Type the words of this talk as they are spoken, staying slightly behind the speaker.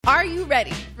Are you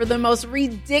ready for the most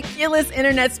ridiculous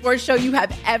internet sports show you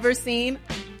have ever seen?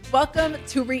 Welcome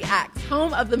to Reacts,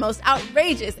 home of the most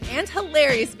outrageous and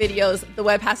hilarious videos the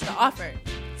web has to offer.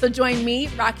 So join me,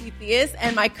 Rocky Theus,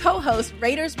 and my co-host,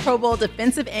 Raiders Pro Bowl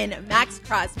defensive end Max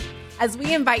Crosby, as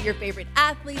we invite your favorite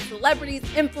athletes, celebrities,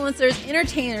 influencers,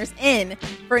 entertainers in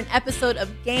for an episode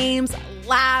of games,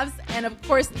 laughs, and of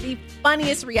course, the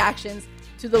funniest reactions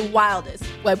to the wildest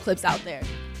web clips out there.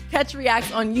 Catch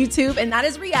Reacts on YouTube, and that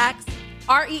is Reacts,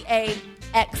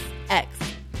 REAXX.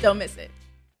 Don't miss it.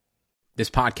 This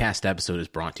podcast episode is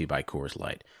brought to you by Coors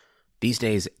Light. These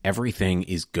days, everything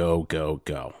is go, go,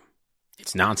 go.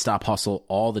 It's nonstop hustle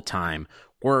all the time.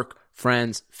 Work,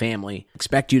 friends, family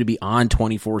expect you to be on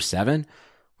 24/7.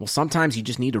 Well, sometimes you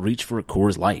just need to reach for a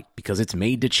Coors Light because it's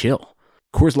made to chill.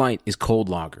 Coors Light is cold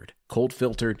lagered, cold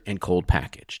filtered, and cold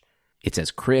packaged. It's as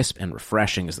crisp and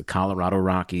refreshing as the Colorado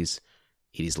Rockies.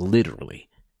 It is literally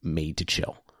made to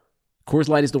chill. Coors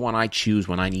Light is the one I choose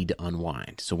when I need to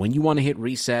unwind. So when you want to hit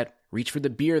reset, reach for the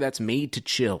beer that's made to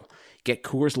chill. Get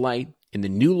Coors Light in the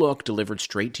new look delivered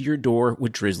straight to your door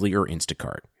with Drizzly or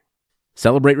Instacart.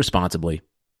 Celebrate responsibly.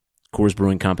 Coors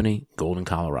Brewing Company, Golden,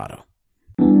 Colorado.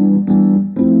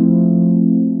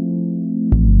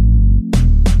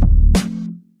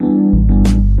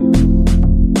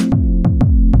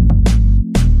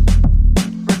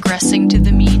 Regressing to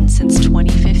the mean since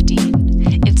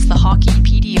 2015, it's the Hockey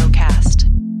PDO-cast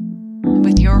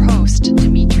with your host,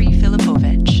 Dmitry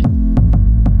Filipovich.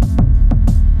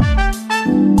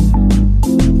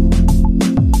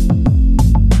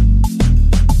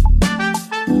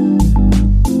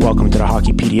 Welcome to the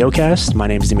Hockey PDO-cast. My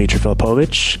name is Dmitry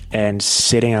Filipovich, and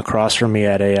sitting across from me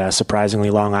at a surprisingly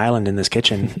long island in this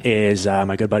kitchen is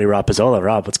my good buddy Rob Pizzola.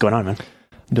 Rob, what's going on, man?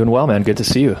 Doing well, man. Good to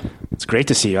see you. It's great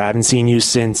to see you. I haven't seen you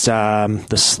since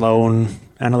the Sloan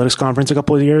Analytics Conference a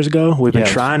couple of years ago. I've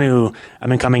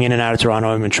been coming in and out of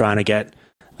Toronto. I've been trying to get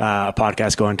a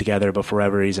podcast going together, but for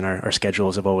whatever reason, our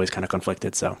schedules have always kind of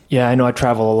conflicted. So yeah, I know I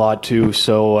travel a lot too.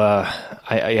 So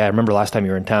I remember last time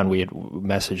you were in town, we had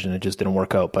messaged and it just didn't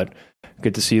work out, but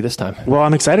good to see you this time. Well,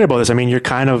 I'm excited about this. I mean, you're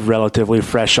kind of relatively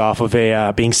fresh off of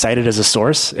being cited as a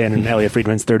source in Elliot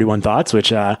Friedman's 31 Thoughts,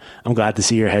 which I'm glad to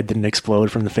see your head didn't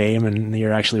explode from the fame and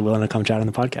you're actually willing to come chat on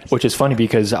the podcast. Which is funny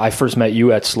because I first met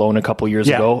you at Sloan a couple years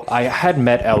ago. I had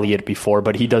met Elliot before,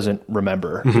 but he doesn't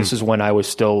remember. Mm-hmm. This is when I was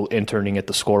still interning at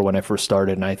the Score when I first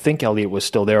started, and I think Elliot was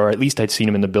still there, or at least I'd seen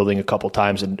him in the building a couple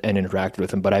times and interacted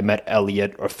with him. But I met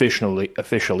Elliot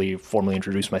officially formally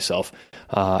introduced myself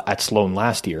at Sloan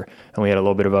last year, and we had a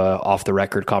little bit of a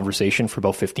off-the-record conversation for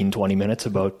about 15-20 minutes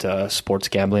about sports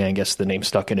gambling. I guess the name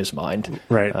stuck in his mind,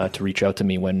 right? To reach out to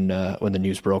me when the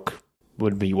news broke.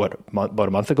 Would be about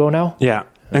a month ago now. Yeah,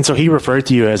 and so he referred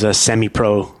to you as a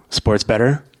semi-pro sports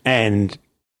bettor, and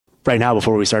right now,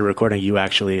 before we started recording, you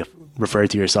actually referred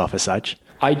to yourself as such.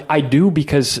 I do,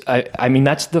 because I mean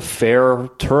that's the fair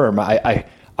term.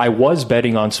 I was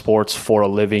betting on sports for a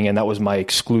living, and that was my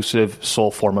exclusive sole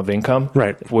form of income,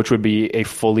 right? Which would be a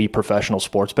fully professional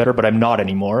sports bettor, but I'm not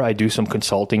anymore. I do some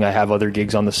consulting. I have other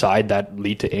gigs on the side that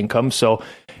lead to income. So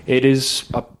it is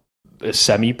a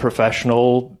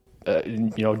semi-professional,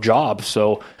 job.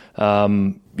 So,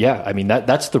 yeah, I mean,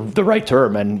 that's the right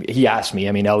term. And he asked me,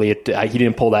 I mean, Elliot, he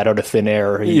didn't pull that out of thin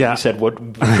air. He said, what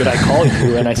should I call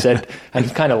you? And I said, and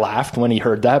he kind of laughed when he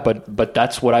heard that, but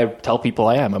that's what I tell people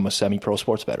I am. I'm a semi-pro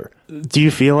sports bettor. Do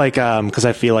you feel like, cause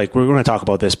I feel like we're going to talk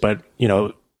about this, but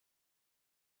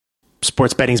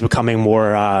sports betting is becoming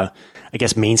more, I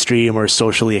guess, mainstream or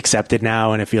socially accepted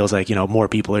now, and it feels like more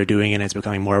people are doing it and it's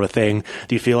becoming more of a thing.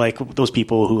 Do you feel like those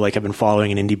people who have been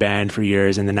following an indie band for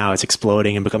years and then now it's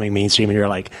exploding and becoming mainstream and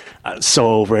you're so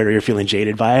over it, or you're feeling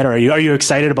jaded by it, or are you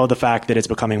excited about the fact that it's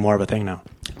becoming more of a thing now?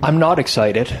 I'm not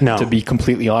excited, to be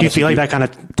completely honest. Do you feel like that kind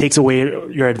of takes away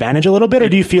your advantage a little bit, or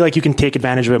do you feel like you can take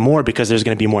advantage of it more because there's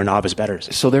going to be more novice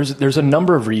bettors? So there's a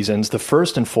number of reasons. The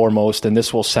first and foremost, and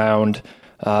this will sound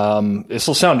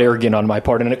arrogant on my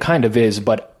part, and it kind of is,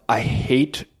 but I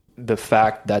hate the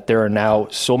fact that there are now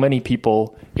so many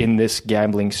people in this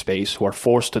gambling space who are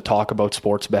forced to talk about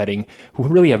sports betting who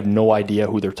really have no idea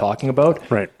who they're talking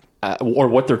about. Right. Or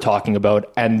what they're talking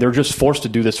about, and they're just forced to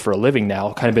do this for a living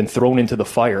now, kind of been thrown into the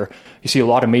fire. You see a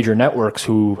lot of major networks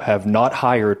who have not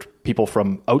hired people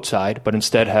from outside, but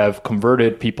instead have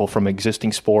converted people from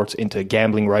existing sports into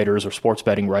gambling writers or sports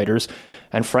betting writers.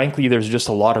 And frankly, there's just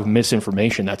a lot of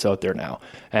misinformation that's out there now.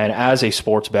 And as a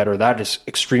sports bettor, that is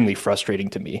extremely frustrating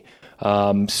to me.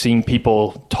 Seeing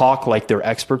people talk like they're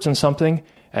experts in something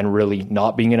and really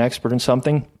not being an expert in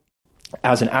something.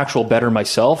 As an actual bettor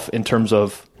myself, in terms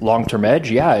of long-term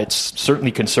edge, yeah, it's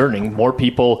certainly concerning. More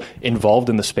people involved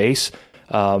in the space.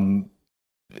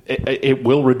 it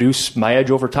will reduce my edge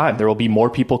over time. There will be more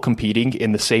people competing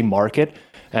in the same market.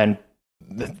 And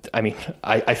I mean,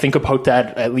 I think about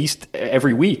that at least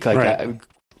every week. Like, right.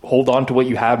 Hold on to what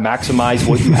you have, maximize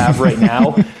what you have right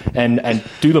now, and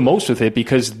do the most with it,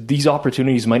 because these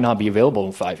opportunities might not be available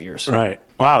in 5 years. Right.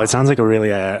 Wow. It sounds like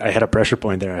I hit a pressure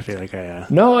point there. I feel like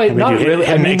not really.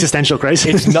 An existential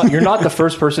crisis. You're not the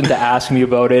first person to ask me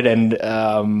about it,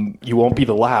 and you won't be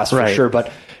the last for sure.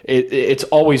 But it's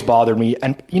always bothered me.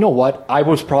 And you know what? I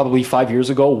was probably 5 years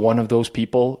ago one of those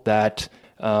people that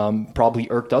probably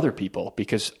irked other people,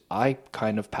 because I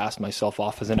kind of passed myself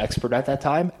off as an expert at that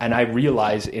time. And I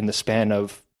realized in the span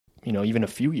of, even a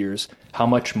few years, how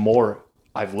much more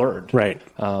I've learned. Right.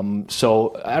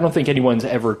 So I don't think anyone's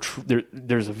ever,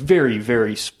 there's a very,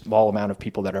 very small amount of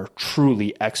people that are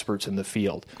truly experts in the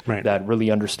field, right, that really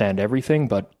understand everything.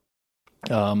 But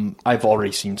I've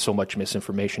already seen so much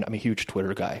misinformation. I'm a huge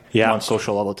Twitter guy. Yeah. I'm on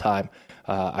social all the time.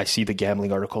 I see the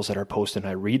gambling articles that are posted, and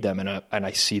I read them, and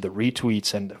I see the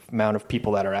retweets and the amount of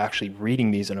people that are actually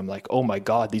reading these, and I'm like, oh my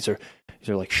God, these are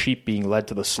like sheep being led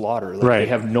to the slaughter. Like, right. They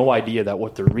have no idea that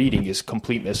what they're reading is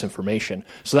complete misinformation.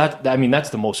 So that's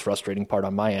the most frustrating part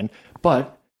on my end.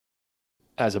 But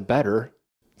as a bettor,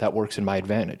 that works in my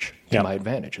advantage, my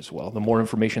advantage as well. The more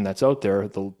information that's out there,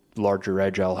 the larger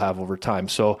edge I'll have over time.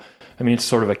 So, it's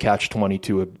sort of a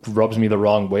catch-22. It rubs me the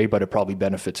wrong way, but it probably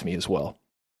benefits me as well.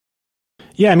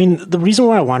 Yeah, the reason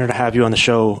why I wanted to have you on the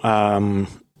show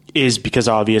is because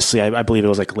obviously I believe it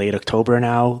was like late October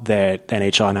now that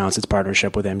NHL announced its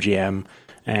partnership with MGM,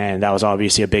 and that was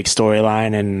obviously a big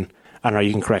storyline. And I don't know,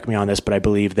 you can correct me on this, but I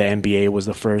believe the NBA was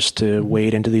the first to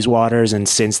wade into these waters, and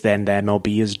since then the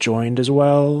MLB has joined as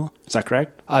well. Is that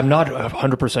correct? I'm not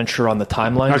 100% sure on the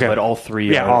timelines, but all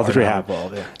three all three have.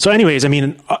 Involved, yeah. So anyways,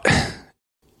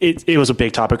 it was a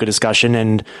big topic of discussion,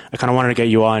 and I kind of wanted to get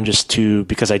you on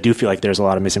because I do feel like there's a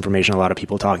lot of misinformation, a lot of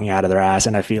people talking out of their ass,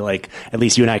 and I feel like at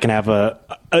least you and I can have an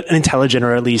intelligent,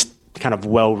 or at least kind of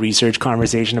well-researched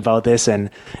conversation about this,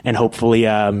 and hopefully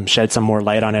shed some more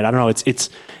light on it. I don't know. It's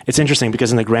interesting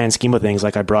because in the grand scheme of things,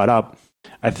 like I brought up,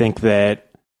 I think that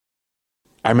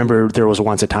I remember there was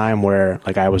once a time where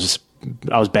like I was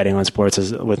betting on sports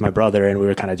with my brother, and we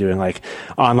were kind of doing like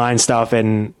online stuff.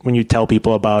 And when you tell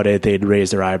people about it, they'd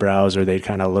raise their eyebrows, or they'd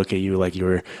kind of look at you like you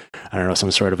were, I don't know,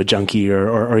 some sort of a junkie,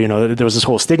 or there was this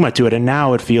whole stigma to it. And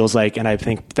now it feels like, and I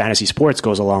think fantasy sports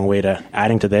goes a long way to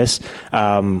adding to this.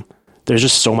 There's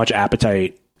just so much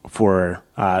appetite for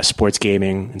sports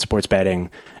gaming and sports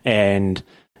betting, and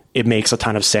it makes a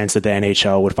ton of sense that the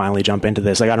NHL would finally jump into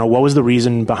this. Like, I don't know, what was the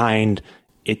reason behind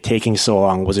it taking so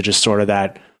long? Was it just sort of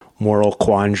that moral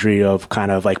quandary of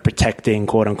kind of like protecting,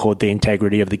 quote unquote, the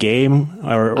integrity of the game,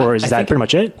 or is that pretty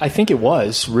much it? I think it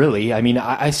was, really.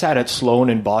 I sat at Sloan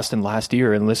in Boston last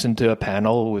year and listened to a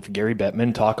panel with Gary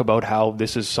Bettman talk about how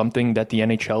this is something that the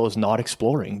NHL is not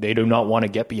exploring. They do not want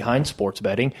to get behind sports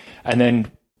betting. And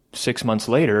then 6 months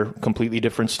later, completely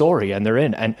different story, and they're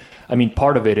in. And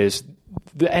part of it is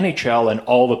the NHL and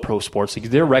all the pro sports leagues,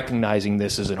 they're recognizing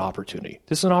this as an opportunity.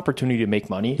 This is an opportunity to make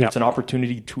money. Yep. It's an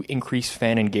opportunity to increase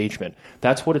fan engagement.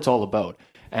 That's what it's all about.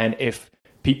 And if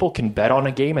people can bet on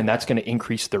a game and that's going to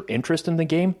increase their interest in the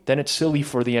game, then it's silly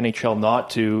for the NHL not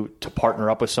to partner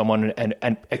up with someone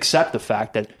and accept the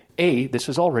fact that, A, this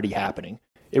is already happening.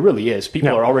 It really is. People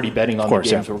are already betting on the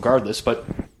games regardless, but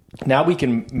now we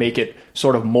can make it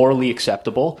sort of morally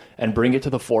acceptable and bring it to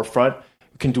the forefront.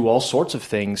 Can do all sorts of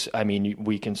things.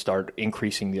 We can start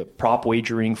increasing the prop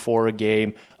wagering for a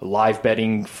game, live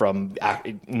betting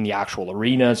in the actual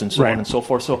arenas, and so on and so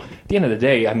forth. So at the end of the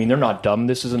day, they're not dumb.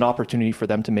 This is an opportunity for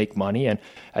them to make money, and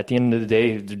at the end of the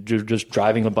day, they're just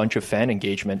driving a bunch of fan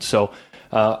engagement. So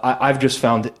I've just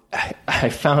found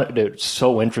it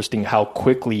so interesting how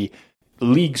quickly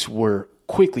leagues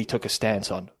quickly took a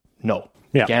stance on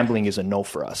gambling is a no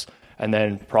for us, and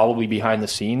then probably behind the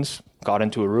scenes got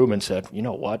into a room and said, you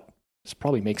know what, this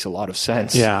probably makes a lot of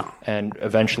sense. Yeah. And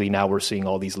eventually now we're seeing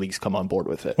all these leagues come on board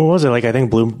with it. What was it? Like, I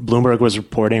think Bloomberg was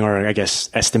reporting, or I guess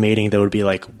estimating, there would be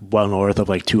like well north of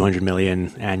like 200 million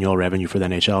annual revenue for the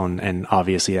NHL. And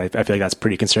obviously I feel like that's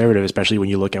pretty conservative, especially when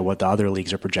you look at what the other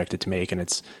leagues are projected to make. And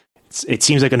it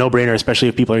seems like a no-brainer, especially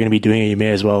if people are going to be doing it. You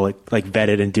may as well like vet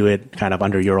it and do it kind of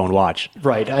under your own watch.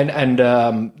 Right. And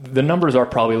the numbers are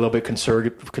probably a little bit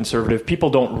conservative. People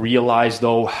don't realize,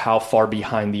 though, how far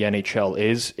behind the NHL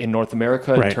is in North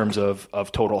America in terms of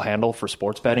total handle for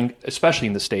sports betting, especially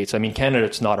in the States. Canada,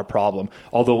 it's not a problem.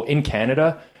 Although in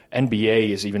Canada, NBA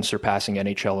is even surpassing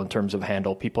NHL in terms of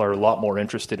handle. People are a lot more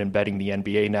interested in betting the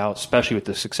NBA now, especially with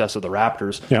the success of the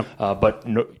Raptors. Yeah.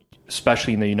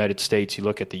 especially in the United States, you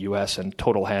look at the US and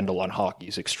total handle on hockey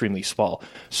is extremely small.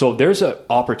 So there's an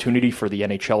opportunity for the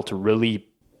NHL to really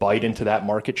bite into that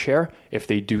market share if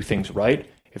they do things right,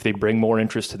 if they bring more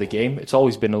interest to the game. It's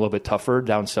always been a little bit tougher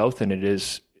down south than it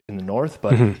is in the north,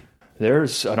 but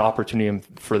there's an opportunity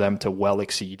for them to well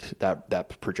exceed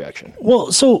that projection.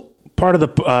 Well, so part of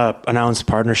the announced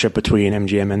partnership between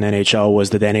MGM and the NHL was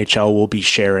that the NHL will be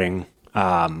sharing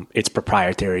its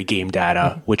proprietary game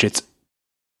data, which it's,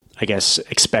 I guess,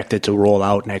 expected to roll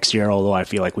out next year, although I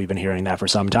feel like we've been hearing that for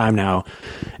some time now.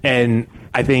 And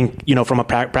I think, from a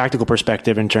practical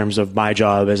perspective, in terms of my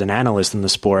job as an analyst in the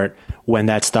sport, when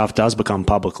that stuff does become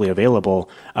publicly available,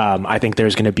 I think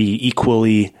there's going to be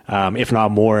equally, if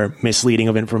not more, misleading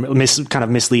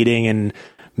and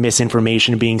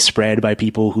misinformation being spread by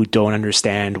people who don't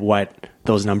understand what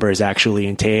those numbers actually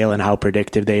entail and how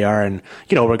predictive they are. And,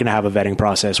 we're going to have a vetting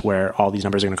process where all these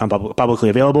numbers are going to come publicly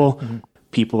available. Mm-hmm.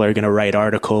 People are going to write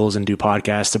articles and do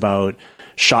podcasts about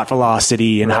shot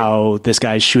velocity and how this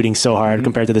guy's shooting so hard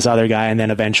compared to this other guy. And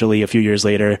then eventually, a few years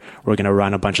later, we're going to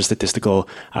run a bunch of statistical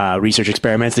research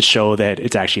experiments that show that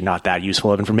it's actually not that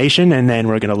useful of information. And then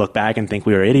we're going to look back and think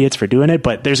we were idiots for doing it.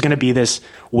 But there's going to be this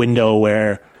window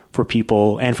where, for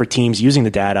people and for teams using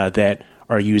the data that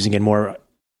are using it more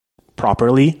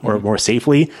properly or more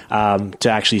safely, to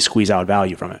actually squeeze out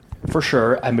value from it. For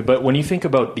sure. I mean, but when you think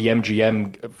about the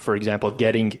MGM, for example,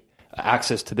 getting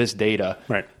access to this data,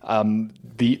 right?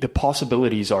 The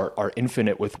possibilities are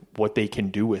infinite with what they can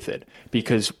do with it,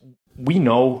 because we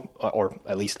know, or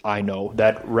at least I know,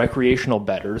 that recreational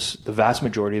bettors, the vast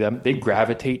majority of them, they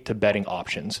gravitate to betting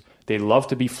options. They love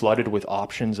to be flooded with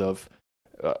options of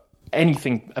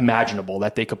anything imaginable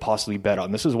that they could possibly bet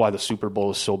on. This is why the Super Bowl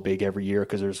is so big every year,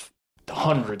 because there's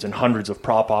hundreds and hundreds of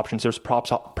prop options. There's prop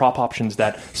options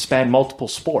that span multiple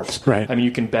sports. Right. I mean,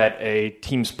 you can bet a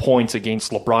team's points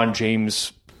against LeBron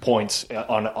James points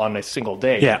on a single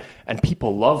day. Yeah. And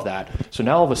people love that. So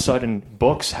now all of a sudden,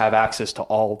 books have access to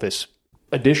all this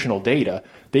additional data.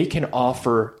 They can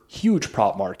offer huge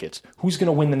prop markets. Who's going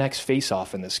to win the next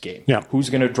face-off in this game? Yeah. Who's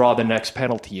going to draw the next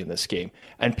penalty in this game?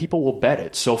 And people will bet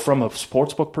it. So from a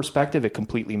sportsbook perspective, it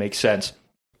completely makes sense.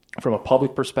 From a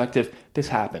public perspective, this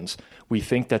happens. We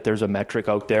think that there's a metric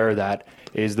out there that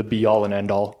is the be-all and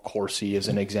end-all. Corsi is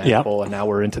an example, and now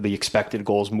we're into the expected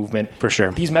goals movement. For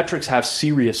sure. These metrics have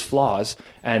serious flaws,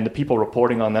 and the people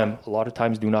reporting on them a lot of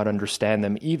times do not understand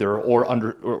them either,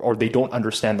 or they don't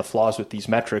understand the flaws with these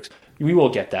metrics. We will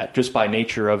get that just by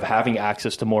nature of having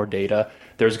access to more data.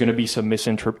 There's going to be some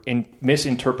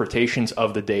misinterpretations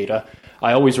of the data.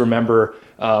 I always remember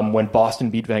when Boston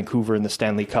beat Vancouver in the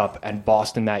Stanley Cup, and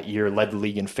Boston that year led the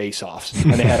league in faceoffs,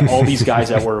 and they had all these guys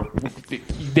that were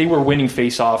winning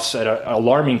faceoffs at an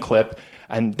alarming clip,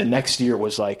 and the next year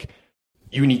was like,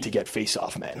 you need to get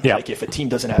faceoff men. Yeah. Like if a team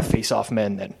doesn't have faceoff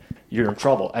men, then you're in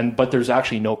trouble. But there's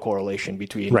actually no correlation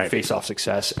between faceoff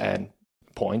success and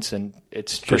points, and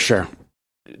it's just, for sure,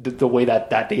 the way that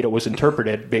data was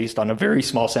interpreted based on a very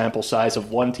small sample size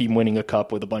of one team winning a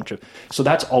cup with a bunch of... So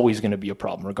that's always going to be a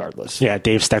problem regardless. Yeah,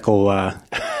 Dave Steckel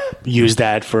used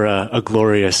that for a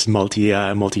glorious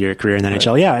multi-year career in the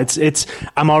NHL. Yeah, it's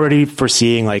I'm already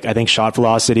foreseeing, like, I think shot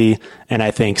velocity and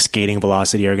I think skating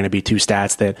velocity are going to be two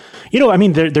stats that,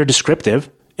 they're descriptive.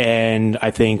 And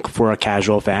I think for a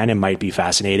casual fan, it might be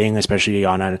fascinating, especially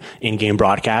on an in-game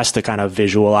broadcast, to kind of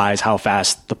visualize how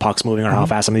fast the puck's moving or how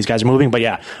fast some of these guys are moving. But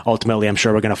yeah, ultimately, I'm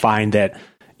sure we're going to find that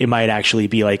it might actually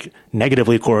be like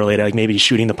negatively correlated, like maybe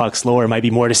shooting the puck slower might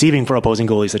be more deceiving for opposing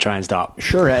goalies to try and stop.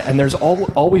 Sure. And there's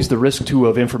always the risk, too,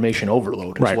 of information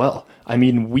overload as well. I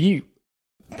mean,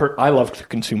 I love to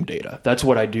consume data. That's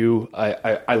what I do.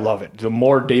 I love it. The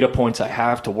more data points I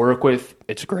have to work with,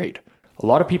 it's great. A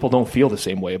lot of people don't feel the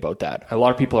same way about that. A lot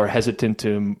of people are hesitant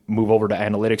to move over to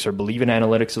analytics or believe in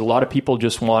analytics. A lot of people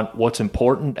just want what's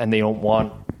important, and they don't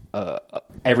want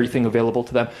everything available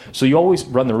to them. So you always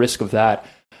run the risk of that.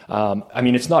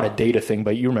 It's not a data thing,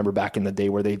 but you remember back in the day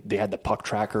where they had the puck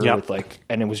tracker with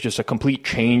and it was just a complete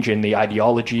change in the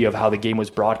ideology of how the game was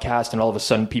broadcast, and all of a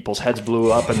sudden people's heads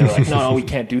blew up and they're like, no, we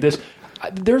can't do this.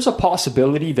 There's a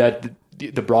possibility that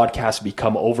the broadcasts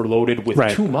become overloaded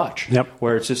with too much,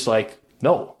 where it's just like,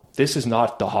 no, this is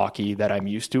not the hockey that I'm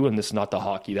used to, and this is not the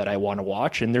hockey that I want to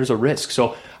watch, and there's a risk.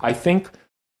 So I think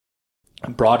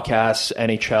broadcasts,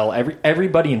 NHL,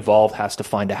 everybody involved has to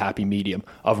find a happy medium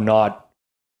of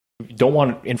don't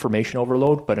want information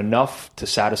overload, but enough to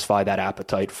satisfy that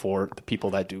appetite for the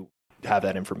people that do have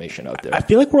that information out there. I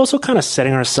feel like we're also kind of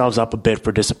setting ourselves up a bit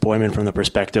for disappointment from the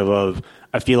perspective of,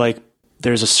 I feel like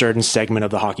there's a certain segment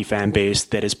of the hockey fan base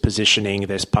that is positioning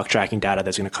this puck tracking data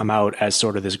that's going to come out as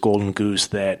sort of this golden goose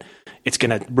that it's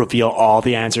going to reveal all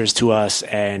the answers to us.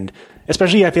 And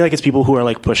especially I feel like it's people who are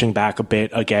like pushing back a bit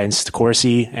against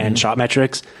Corsi and shot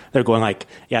metrics. They're going like,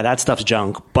 yeah, that stuff's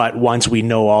junk. But once we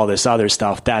know all this other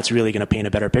stuff, that's really going to paint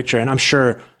a better picture. And I'm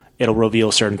sure it'll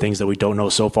reveal certain things that we don't know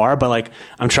so far. But like,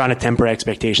 I'm trying to temper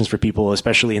expectations for people,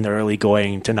 especially in the early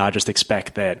going, to not just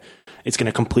expect that it's going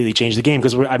to completely change the game.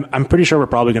 Because I'm pretty sure we're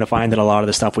probably going to find that a lot of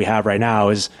the stuff we have right now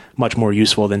is much more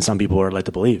useful than some people are led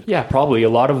to believe. Yeah, probably. A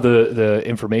lot of the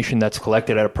information that's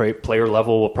collected at a player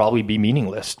level will probably be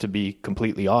meaningless, to be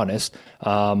completely honest.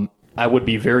 I would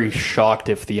be very shocked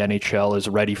if the NHL is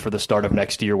ready for the start of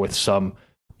next year with some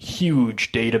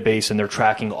huge database and they're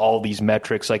tracking all these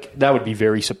metrics. Like, that would be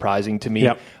very surprising to me.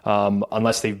 Yep.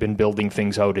 Unless they've been building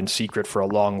things out in secret for a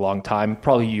long time.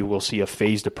 Probably you will see a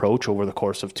phased approach over the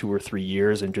course of 2 or 3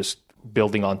 years and just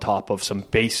building on top of some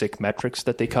basic metrics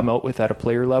that they come out with at a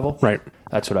player level. Right.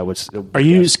 That's what I would. Are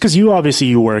you, because you obviously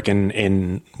you work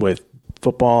in with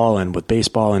football and with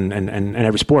baseball and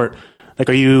every sport. Like,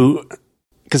 are you,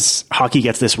 because hockey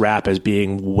gets this rap as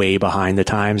being way behind the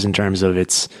times in terms of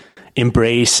its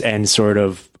embrace and sort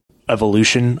of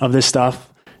evolution of this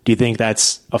stuff. Do you think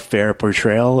that's a fair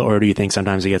portrayal, or do you think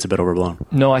sometimes it gets a bit overblown?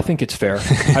 No, I think it's fair.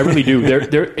 I really do.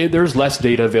 There's less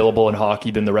data available in hockey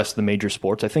than the rest of the major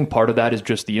sports. I think part of that is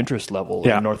just the interest level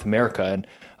in North America.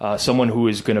 And someone who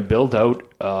is going to build out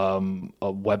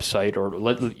a website,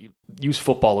 or use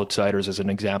Football Outsiders as an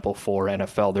example for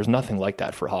NFL, there's nothing like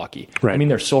that for hockey. Right. I mean,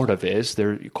 there sort of is.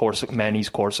 There's Manny's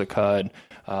Corsica,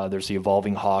 and there's the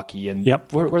Evolving Hockey. And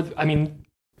I mean,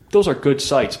 those are good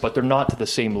sites, but they're not to the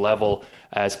same level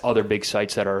as other big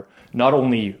sites that are not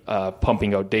only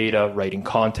pumping out data, writing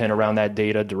content around that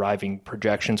data, deriving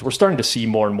projections. We're starting to see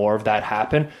more and more of that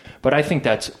happen, but I think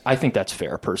that's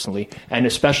fair personally, and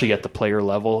especially at the player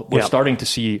level, we're starting to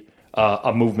see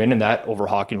a movement in that over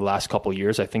hockey in the last couple of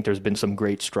years. I think there's been some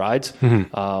great strides,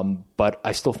 but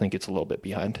I still think it's a little bit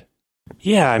behind.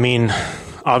 Yeah, I mean,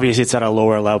 obviously it's at a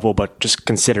lower level, but just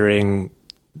considering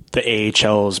the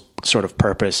AHL's sort of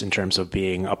purpose in terms of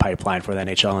being a pipeline for the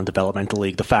NHL and developmental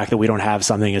league, the fact that we don't have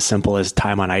something as simple as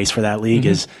time on ice for that league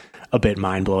is a bit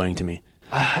mind-blowing to me.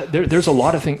 There's a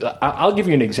lot of things. I'll give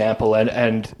you an example,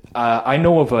 and I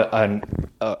know of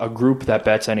a group that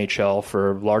bets NHL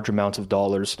for large amounts of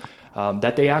dollars,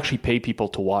 that they actually pay people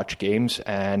to watch games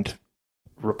and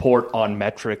report on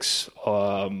metrics,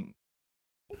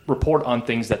 report on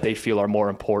things that they feel are more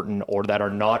important or that are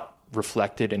not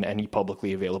reflected in any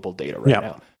publicly available data right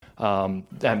now.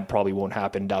 That probably won't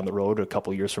happen down the road. A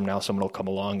couple of years from now, someone will come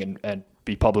along and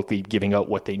be publicly giving out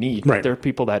what they need. Right. But there are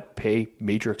people that pay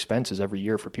major expenses every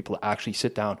year for people to actually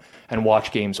sit down and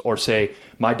watch games, or say,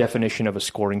 my definition of a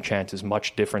scoring chance is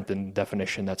much different than the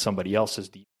definition that somebody else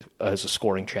has as a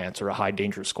scoring chance or a high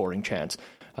danger scoring chance.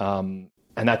 And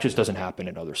that just doesn't happen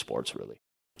in other sports, really.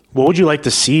 What would you like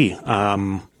to see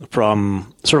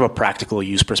from sort of a practical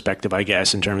use perspective, I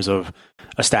guess, in terms of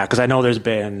a stat? Because I know there's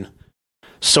been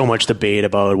so much debate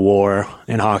about WAR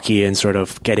in hockey and sort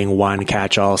of getting one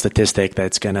catch-all statistic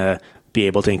that's going to be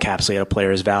able to encapsulate a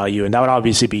player's value. And that would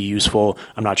obviously be useful.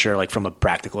 I'm not sure, like, from a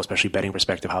practical, especially betting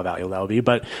perspective, how valuable that would be.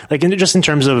 But like, just in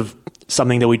terms of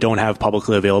something that we don't have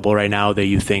publicly available right now that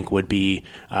you think would be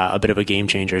a bit of a game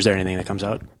changer, is there anything that comes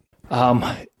out?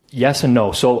 Yes and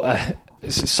no. So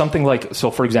something like,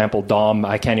 for example, Dom,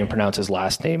 I can't even pronounce his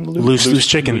last name. Loose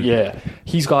Chicken. Yeah.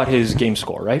 He's got his game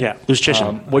score, right? Yeah, Loose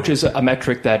Chicken. Which is a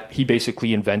metric that he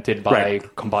basically invented by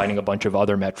combining a bunch of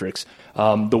other metrics.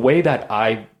 The way that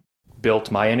I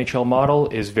built my NHL model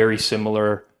is very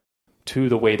similar to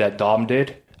the way that Dom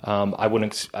did. I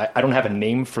don't have a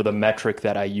name for the metric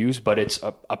that I use, but it's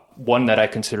a one that I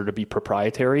consider to be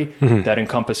proprietary, that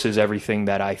encompasses everything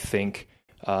that I think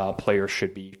players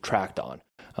should be tracked on.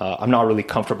 I'm not really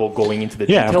comfortable going into the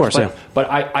details, of course,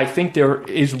 but I think there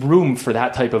is room for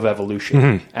that type of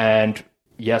evolution. And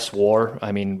yes, WAR,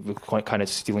 I mean, kind of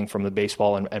stealing from the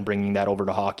baseball and bringing that over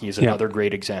to hockey is another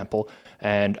great example.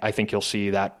 And I think you'll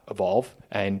see that evolve.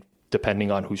 And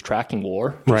depending on who's tracking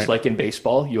WAR, just like in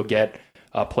baseball, you'll get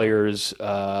players'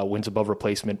 wins above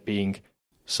replacement being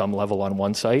some level on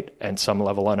one site and some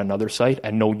level on another site,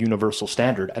 and no universal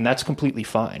standard. And that's completely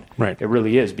fine. Right. It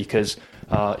really is, because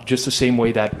just the same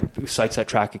way that sites that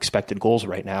track expected goals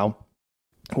right now,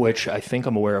 which I think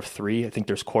I'm aware of 3, I think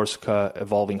there's Corsica,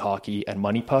 Evolving Hockey, and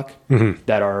Money Puck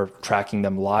that are tracking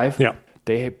them live. Yeah.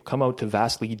 They come out to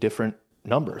vastly different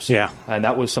numbers. Yeah. And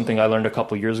that was something I learned a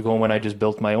couple of years ago when I just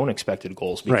built my own expected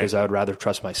goals, because I would rather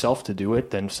trust myself to do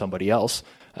it than somebody else.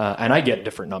 And I get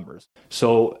different numbers.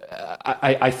 So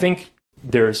I think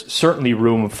there's certainly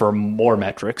room for more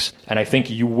metrics, and I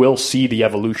think you will see the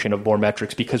evolution of more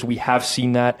metrics because we have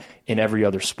seen that in every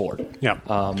other sport. Yeah,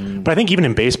 but I think even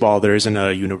in baseball, there isn't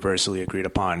a universally agreed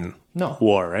upon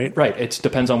WAR, right? Right. It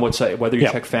depends on what site, whether you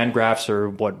check Fangraphs or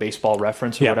what Baseball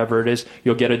Reference or whatever it is,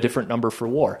 you'll get a different number for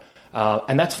WAR,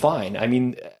 and that's fine. I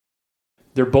mean,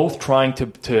 they're both trying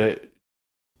to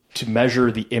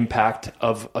measure the impact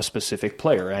of a specific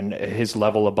player and his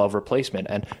level above replacement,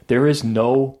 and there is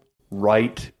no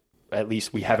right, at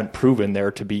least we haven't proven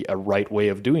there to be a right way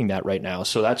of doing that right now.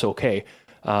 So that's okay.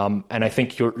 And I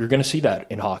think you're going to see that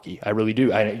in hockey. I really do.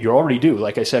 You already do,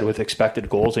 like I said, with expected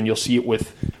goals, and you'll see it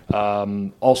with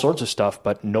all sorts of stuff,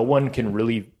 but no one can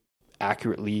really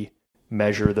accurately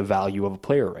measure the value of a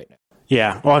player right now.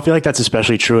 Yeah. Well, I feel like that's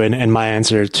especially true. And my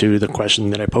answer to the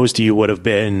question that I posed to you would have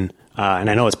been, and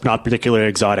I know it's not particularly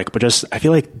exotic, but just I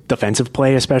feel like defensive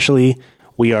play especially,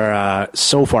 we are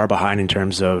so far behind in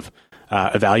terms of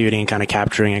evaluating and kind of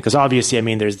capturing it. Because obviously, I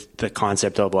mean, there's the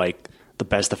concept of like the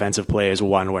best defensive play is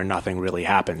one where nothing really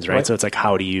happens, right? So it's like,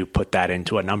 how do you put that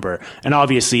into a number? And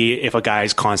obviously, if a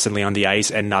guy's constantly on the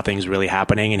ice and nothing's really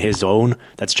happening in his zone,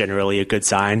 that's generally a good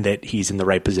sign that he's in the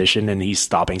right position and he's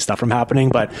stopping stuff from happening.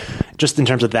 But just in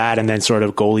terms of that, and then sort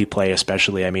of goalie play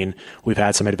especially, I mean, we've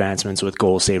had some advancements with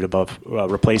goals saved above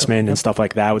replacement and stuff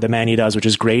like that with the Manny does, which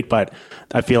is great. But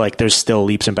I feel like there's still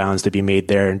leaps and bounds to be made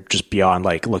there, just beyond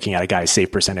like looking at a guy's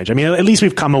save percentage. I mean, at least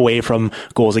we've come away from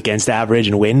goals against average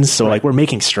and wins. So like we're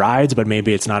making strides, but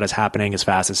maybe it's not as happening as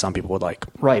fast as some people would like.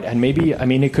 Right. And maybe, I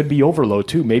mean, it could be overload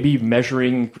too. Maybe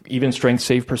measuring even strength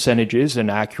save percentage is an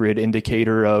accurate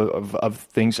indicator of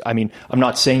things. I mean, I'm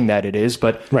not saying that it is,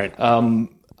 but right. I'm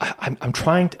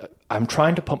trying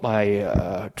to put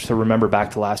my, to remember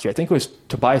back to last year. I think it was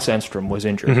Tobias Enstrom was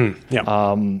injured. Mm-hmm.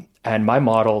 Yeah. And my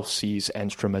model sees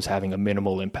Enstrom as having a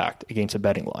minimal impact against a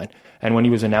betting line. And when he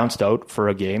was announced out for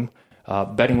a game,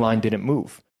 betting line didn't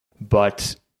move.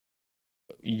 But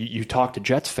you talk to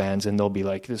Jets fans and they'll be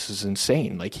like, this is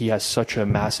insane. Like, he has such a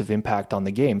massive impact on the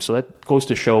game. So that goes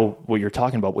to show what you're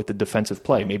talking about with the defensive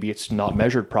play. Maybe it's not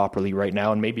measured properly right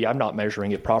now, and maybe I'm not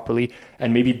measuring it properly,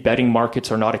 and maybe betting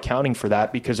markets are not accounting for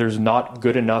that because there's not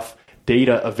good enough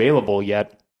data available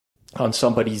yet on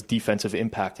somebody's defensive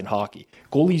impact in hockey.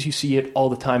 Goalies, you see it all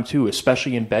the time too,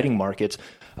 especially in betting markets,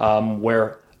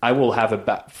 where I will have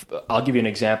I'll give you an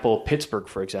example. Pittsburgh,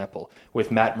 for example, with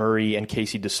Matt Murray and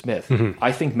Casey DeSmith. Mm-hmm.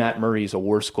 I think Matt Murray is a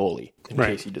worse goalie than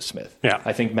Casey DeSmith. Yeah.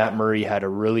 I think Matt Murray had a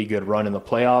really good run in the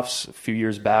playoffs a few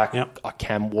years back, a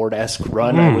Cam Ward-esque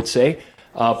run, I would say.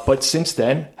 But since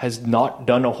then, has not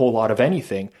done a whole lot of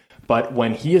anything. But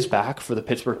when he is back for the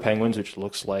Pittsburgh Penguins, which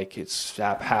looks like it's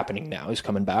happening now, he's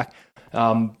coming back,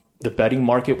 the betting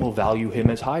market will value him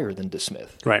as higher than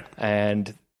DeSmith. Right.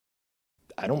 And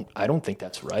I don't think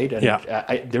that's right.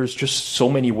 And there's just so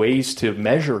many ways to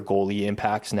measure goalie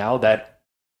impacts now that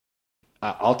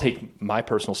I'll take my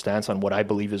personal stance on what I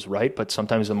believe is right, but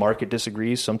sometimes the market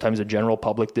disagrees, sometimes the general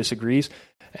public disagrees,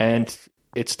 and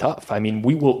it's tough. I mean,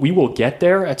 we will get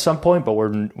there at some point, but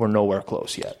we're nowhere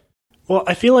close yet. Well,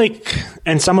 I feel like,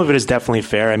 and some of it is definitely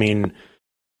fair. I mean,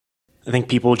 I think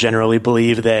people generally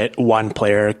believe that one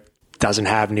player doesn't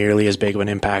have nearly as big of an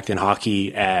impact in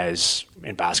hockey as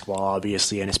in basketball,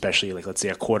 obviously, and especially like, let's say,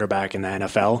 a quarterback in the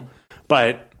NFL.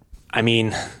 But I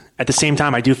mean, at the same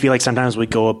time, I do feel like sometimes we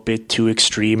go a bit too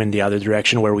extreme in the other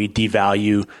direction where we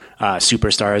devalue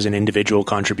superstars and individual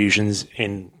contributions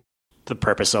in the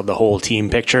purpose of the whole team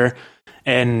picture.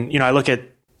 And, you know, I look at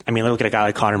a guy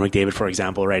like Connor McDavid, for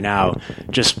example, right now,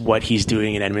 just what he's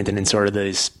doing in Edmonton and sort of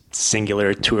this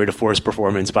singular tour de force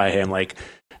performance by him. Like,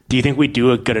 do you think we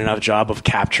do a good enough job of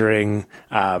capturing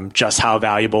just how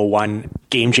valuable one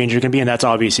game changer can be? And that's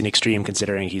obviously an extreme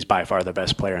considering he's by far the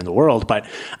best player in the world. But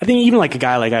I think even like a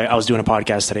guy like I was doing a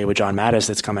podcast today with John Mattis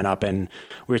that's coming up, and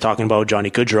we were talking about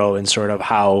Johnny Gaudreau and sort of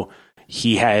how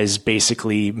he has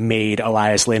basically made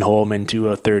Elias Lindholm into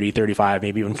a 30, 35,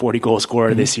 maybe even 40 goal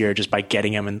scorer this year just by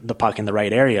getting him in the puck in the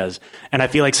right areas. And I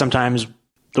feel like sometimes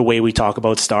the way we talk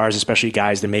about stars, especially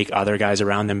guys that make other guys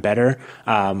around them better,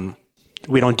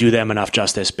 we don't do them enough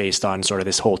justice based on sort of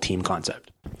this whole team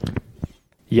concept.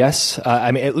 Yes.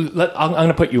 I'm going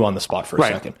to put you on the spot for a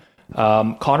second.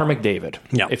 Connor McDavid,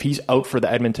 if he's out for the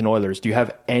Edmonton Oilers, do you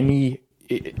have any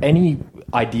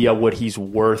idea what he's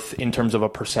worth in terms of a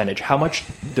percentage? How much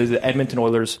does the Edmonton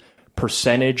Oilers'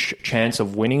 percentage chance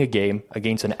of winning a game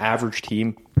against an average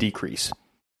team decrease?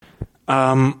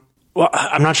 Well,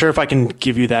 I'm not sure if I can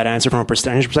give you that answer from a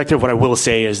percentage perspective. What I will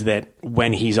say is that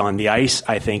when he's on the ice,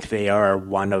 I think they are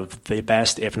one of the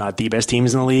best, if not the best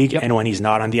teams in the league. Yep. And when he's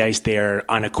not on the ice, they are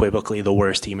unequivocally the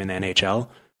worst team in the NHL.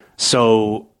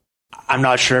 So I'm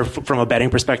not sure from a betting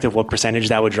perspective what percentage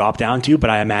that would drop down to, but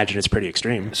I imagine it's pretty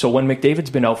extreme. So when McDavid's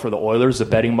been out for the Oilers, the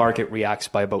betting market reacts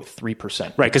by about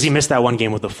 3%. Right, because he missed that one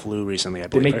game with the flu recently, I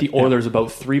believe. They make the Oilers about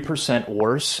 3%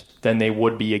 worse than they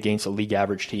would be against a league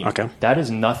average team. Okay. That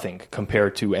is nothing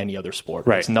compared to any other sport.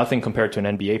 Right. It's nothing compared to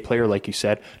an NBA player, like you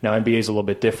said. Now, NBA is a little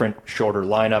bit different, shorter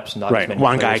lineups, not as many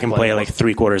One guy players can play like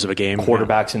 3/4 of a game.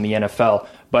 Quarterbacks in the NFL.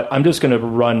 But I'm just going to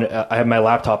run, I have my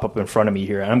laptop up in front of me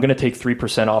here, and I'm going to take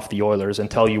 3% off the Oilers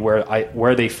and tell you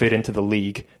where they fit into the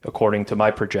league according to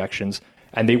my projections,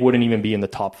 and they wouldn't even be in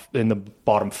the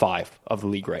bottom 5 of the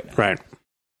league right now. Right.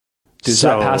 Does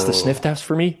that pass the sniff test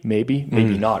for me? Maybe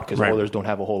not, because right. Oilers don't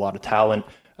have a whole lot of talent.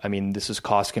 I mean, this is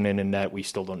Koskinen in net. We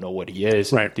still don't know what he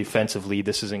is. Right. Defensively,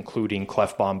 this is including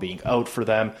Klefbom being out for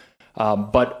them.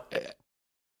 But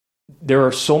there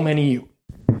are so many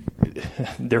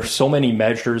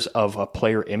measures of a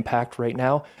player impact right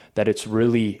now that it's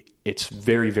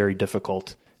very, very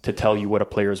difficult to tell you what a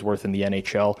player is worth in the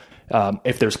NHL.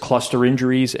 If there's cluster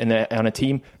injuries on a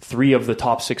team, 3 of the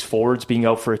top 6 forwards being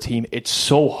out for a team, it's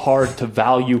so hard to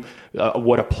value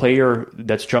what a player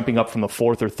that's jumping up from the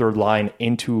 4th or 3rd line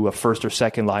into a 1st or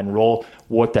 2nd line role,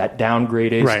 what that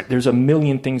downgrade is. Right. There's a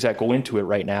million things that go into it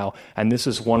right now, and this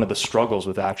is one of the struggles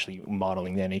with actually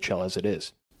modeling the NHL as it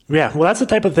is. Yeah, well, that's the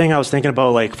type of thing I was thinking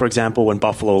about, like, for example, when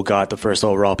Buffalo got the first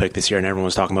overall pick this year and everyone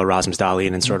was talking about Rasmus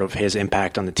Dahlin and sort of his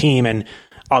impact on the team. And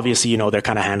obviously, they're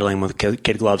kind of handling him with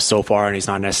kid gloves so far, and he's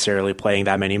not necessarily playing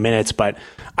that many minutes. But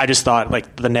I just thought,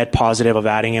 like, the net positive of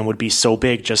adding him would be so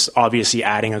big. Just obviously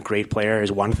adding a great player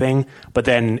is one thing, but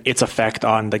then its effect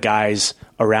on the guys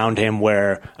around him,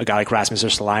 where a guy like Rasmus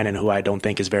Ristolainen, who I don't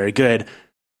think is very good,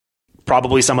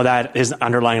 probably some of that, his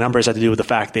underlying numbers had to do with the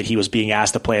fact that he was being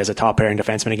asked to play as a top pairing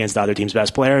defenseman against the other team's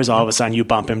best players. All of a sudden, you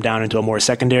bump him down into a more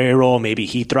secondary role. Maybe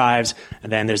he thrives,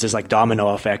 and then there's this like domino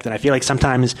effect. And I feel like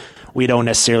sometimes we don't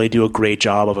necessarily do a great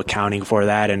job of accounting for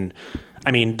that. And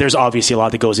I mean, there's obviously a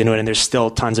lot that goes into it, and there's still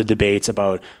tons of debates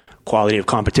about quality of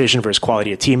competition versus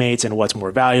quality of teammates and what's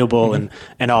more valuable and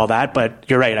all that. But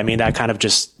you're right. I mean, that kind of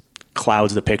just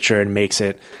clouds the picture and makes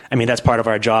it, I mean, that's part of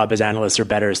our job as analysts or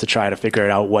bettors to try to figure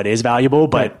out what is valuable.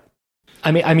 But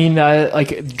I mean,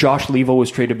 like Josh Levo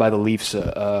was traded by the Leafs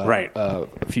a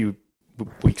few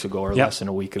weeks ago or less than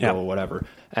a week ago or whatever.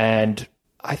 And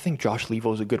I think Josh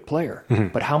Levo is a good player,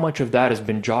 but how much of that has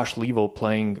been Josh Levo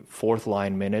playing 4th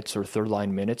line minutes or 3rd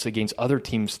line minutes against other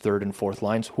teams' 3rd and 4th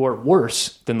lines who are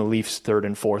worse than the Leafs' 3rd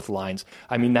and 4th lines?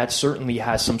 I mean, that certainly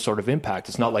has some sort of impact.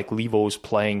 It's not like Levo is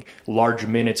playing large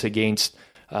minutes against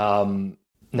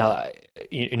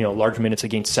large minutes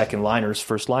against 2nd liners,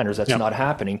 1st liners. That's not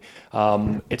happening.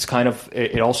 It's kind of,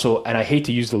 it also, and I hate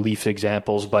to use the Leafs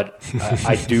examples, but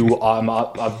I'm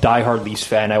a diehard Leafs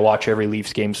fan. I watch every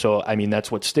Leafs game. So, I mean,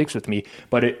 that's what sticks with me.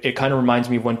 But it kind of reminds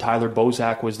me of when Tyler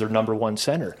Bozak was their number 1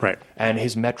 center. Right. And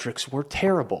his metrics were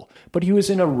terrible. But he was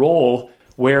in a role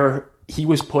where he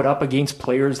was put up against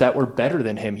players that were better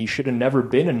than him. He should have never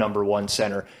been a number 1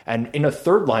 center. And in a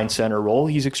 3rd line center role,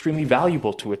 he's extremely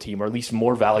valuable to a team, or at least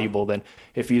more valuable than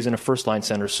if he's in a 1st line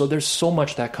center. So there's so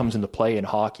much that comes into play in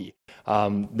hockey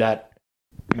that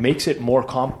makes it more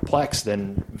complex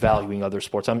than valuing other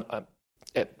sports.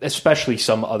 Especially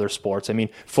some other sports. I mean,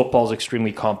 football is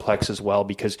extremely complex as well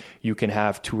because you can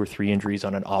have 2 or 3 injuries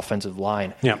on an offensive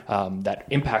line that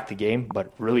impact the game,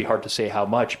 but really hard to say how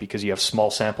much because you have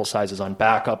small sample sizes on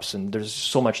backups and there's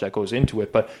so much that goes into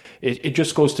it. But it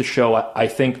just goes to show, I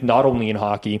think, not only in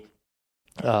hockey,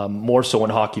 more so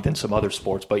in hockey than some other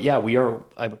sports, but yeah,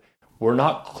 we're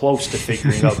not close to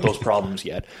figuring out those problems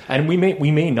yet. And we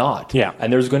may not. Yeah.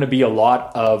 And there's going to be a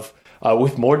lot of,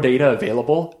 with more data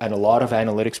available and a lot of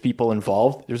analytics people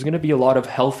involved, there's going to be a lot of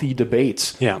healthy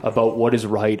debates about what is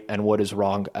right and what is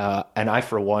wrong. And I,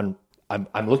 for one,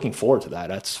 I'm looking forward to that.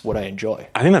 That's what I enjoy.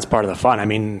 I think that's part of the fun. I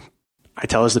mean, I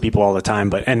tell this to people all the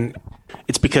time, and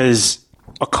it's because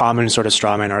a common sort of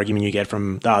straw man argument you get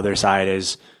from the other side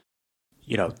is,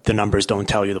 the numbers don't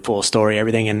tell you the full story,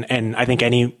 everything. And I think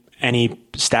any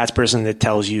stats person that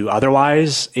tells you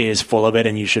otherwise is full of it,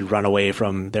 and you should run away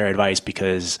from their advice,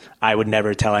 because I would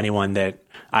never tell anyone that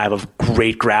I have a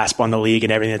great grasp on the league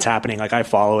and everything that's happening. Like, I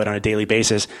follow it on a daily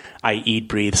basis. I eat,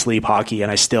 breathe, sleep hockey, and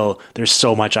there's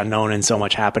so much unknown and so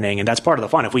much happening. And that's part of the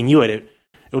fun. If we knew it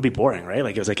would be boring, right?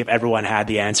 Like, it was like if everyone had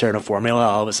the answer in a formula,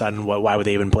 all of a sudden, why would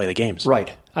they even play the games?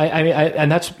 Right.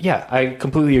 I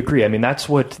completely agree. I mean, that's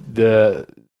what the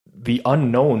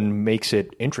unknown makes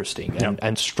it interesting,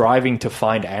 and striving to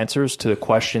find answers to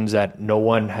questions that no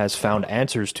one has found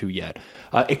answers to yet.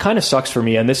 It kind of sucks for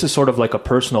me, and this is sort of like a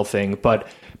personal thing, but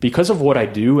because of what I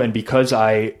do and because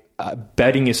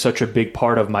betting is such a big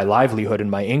part of my livelihood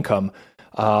and my income,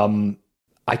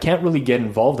 I can't really get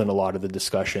involved in a lot of the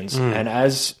discussions. And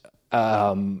as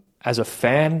a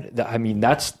fan,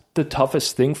 that's the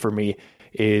toughest thing for me.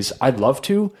 Is I'd love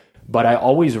to, but I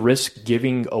always risk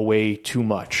giving away too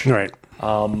much. Right.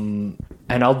 And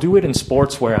I'll do it in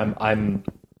sports where I'm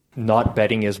not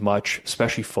betting as much,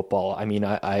 especially football. I mean,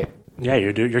 Yeah,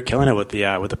 you're killing it with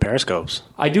the periscopes.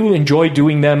 I do enjoy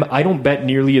doing them. I don't bet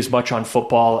nearly as much on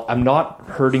football. I'm not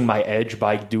hurting my edge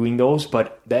by doing those,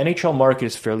 but the NHL market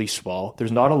is fairly small.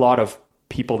 There's not a lot of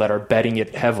people that are betting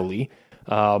it heavily.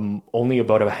 Only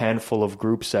about a handful of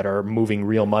groups that are moving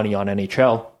real money on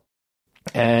NHL.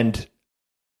 And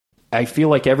I feel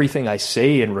like everything I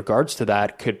say in regards to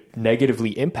that could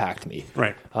negatively impact me.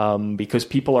 Right. Because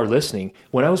people are listening.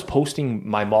 When I was posting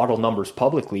my model numbers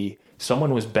publicly,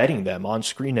 someone was betting them on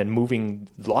screen and moving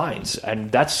lines.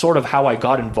 And that's sort of how I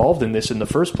got involved in this in the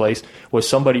first place, was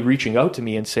somebody reaching out to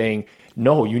me and saying,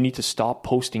 no, you need to stop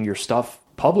posting your stuff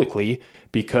publicly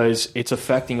because it's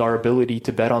affecting our ability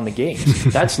to bet on the games.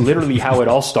 That's literally how it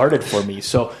all started for me.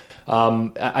 So,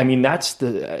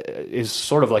 is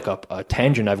sort of like a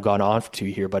tangent I've gone off to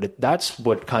here, but that's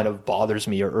what kind of bothers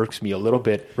me or irks me a little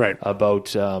bit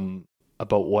about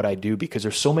what I do, because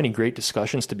there's so many great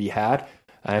discussions to be had.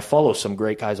 And I follow some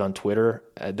great guys on Twitter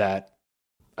the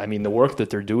work that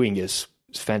they're doing is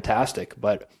fantastic,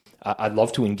 but I'd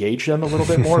love to engage them a little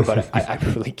bit more, but I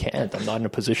really can't. I'm not in a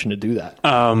position to do that.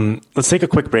 Let's take a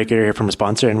quick break here from a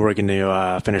sponsor, and we're going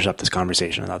to finish up this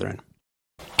conversation on the other end.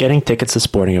 Getting tickets to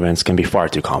sporting events can be far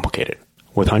too complicated.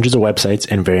 With hundreds of websites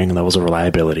and varying levels of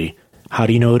reliability, how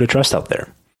do you know who to trust out there?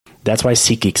 That's why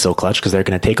SeatGeek's so clutch, because they're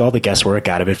going to take all the guesswork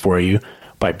out of it for you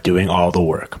by doing all the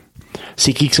work.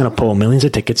 SeatGeek's going to pull millions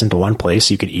of tickets into one place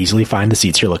so you can easily find the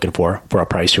seats you're looking for a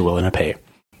price you're willing to pay.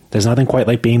 There's nothing quite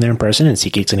like being there in person, and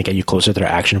SeatGeek's going to get you closer to their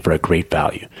action for a great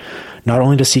value. Not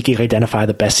only does SeatGeek identify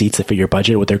the best seats that fit your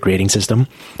budget with their grading system,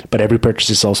 but every purchase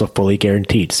is also fully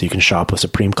guaranteed, so you can shop with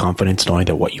supreme confidence knowing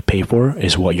that what you pay for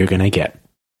is what you're going to get.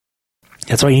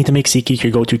 That's why you need to make SeatGeek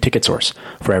your go-to ticket source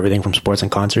for everything from sports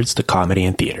and concerts to comedy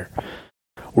and theater.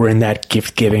 We're in that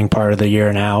gift-giving part of the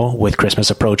year now with Christmas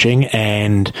approaching,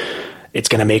 and it's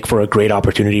going to make for a great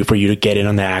opportunity for you to get in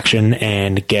on the action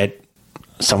and get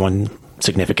someone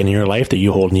significant in your life that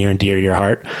you hold near and dear to your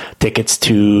heart tickets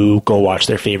to go watch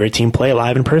their favorite team play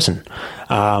live in person.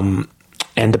 And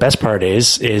the best part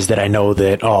is that I know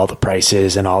that all the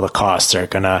prices and all the costs are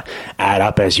going to add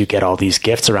up as you get all these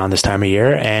gifts around this time of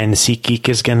year, and SeatGeek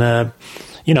is going to,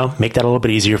 make that a little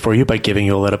bit easier for you by giving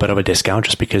you a little bit of a discount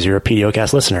just because you're a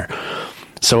PDOcast listener.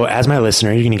 So as my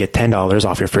listener, you're going to get $10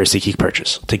 off your first SeatGeek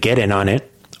purchase. To get in on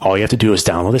it, all you have to do is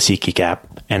download the SeatGeek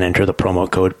app and enter the promo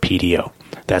code PDO.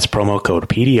 That's promo code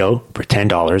PDO for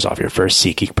 $10 off your first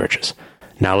SeatGeek purchase.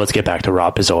 Now let's get back to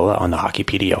Rob Pizzola on the Hockey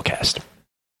PDO cast.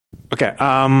 Okay.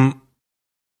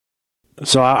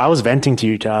 So I was venting to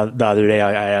you the other day.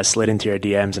 I slid into your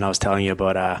DMs and I was telling you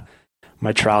about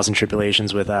my trials and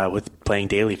tribulations with playing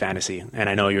daily fantasy. And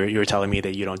I know you were telling me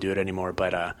that you don't do it anymore,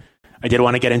 but I did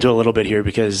want to get into it a little bit here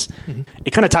because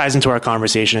it kind of ties into our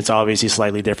conversation. It's obviously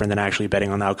slightly different than actually betting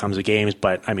on the outcomes of games,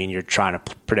 but I mean, you're trying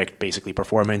to predict basically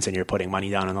performance and you're putting money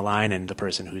down on the line, and the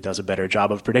person who does a better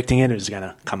job of predicting it is going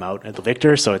to come out as the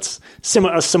victor. So it's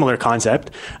a similar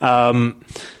concept.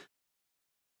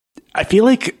 I feel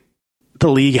like the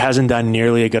league hasn't done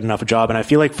nearly a good enough job, and I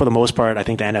feel like for the most part, I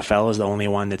think the NFL is the only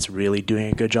one that's really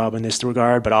doing a good job in this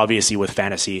regard, but obviously with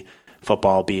fantasy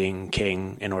football being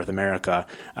king in North America,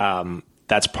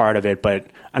 that's part of it. But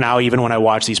now even when I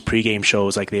watch these pregame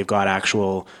shows, like they've got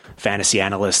actual fantasy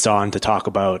analysts on to talk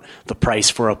about the price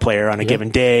for a player on a given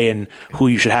day and who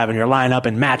you should have in your lineup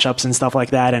and matchups and stuff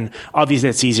like that. And obviously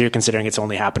it's easier considering it's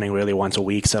only happening really once a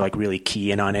week. So like really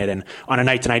key in on it. And on a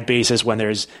night to night basis, when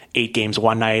there's 8 games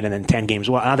one night and then 10 games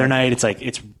another night, it's like,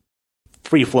 it's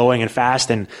free flowing and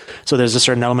fast. And so there's a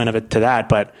certain element of it to that.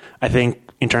 But I think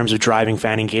in terms of driving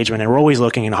fan engagement, and we're always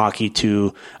looking in hockey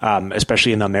to,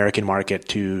 especially in the American market,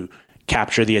 to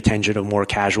capture the attention of more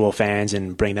casual fans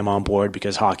and bring them on board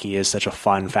because hockey is such a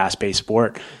fun, fast-paced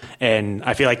sport. And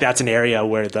I feel like that's an area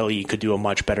where the league could do a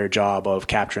much better job of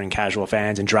capturing casual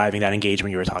fans and driving that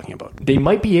engagement you were talking about. They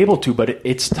might be able to, but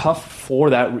it's tough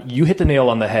for that. You hit the nail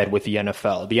on the head with the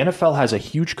NFL. The NFL has a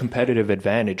huge competitive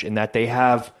advantage in that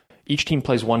each team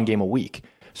plays 1 game a week.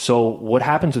 So what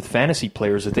happens with fantasy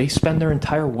players is they spend their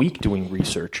entire week doing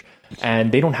research,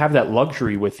 and they don't have that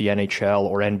luxury with the NHL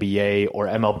or NBA or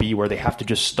MLB where they have to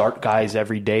just start guys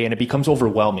every day, and it becomes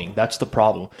overwhelming. That's the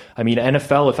problem. I mean,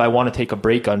 NFL, if I want to take a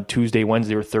break on Tuesday,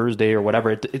 Wednesday, or Thursday or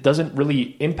whatever, it doesn't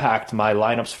really impact my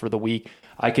lineups for the week.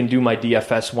 I can do my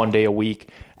DFS 1 day a week,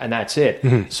 and that's it.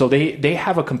 Mm-hmm. So they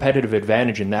have a competitive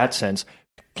advantage in that sense.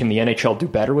 Can the NHL do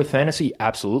better with fantasy?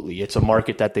 Absolutely. It's a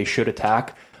market that they should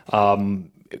attack.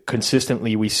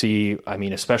 Consistently, we see, I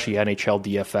mean, especially NHL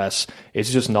DFS,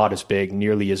 it's just not as big,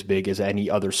 nearly as big as any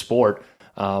other sport.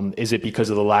 Is it because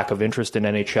of the lack of interest in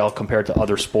NHL compared to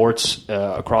other sports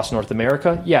across North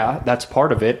America? Yeah, that's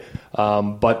part of it.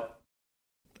 But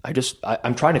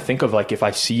I'm trying to think of like if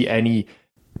I see any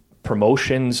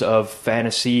promotions of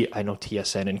fantasy. I know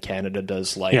TSN in Canada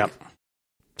does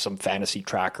some fantasy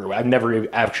tracker. I've never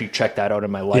actually checked that out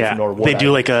in my life, nor would they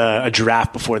do like a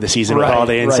draft before the season with all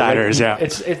the insiders.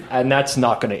 Like, and that's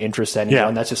not going to interest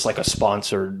anyone. That's just like a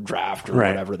sponsored draft or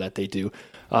whatever that they do.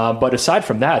 But aside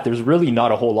from that, there's really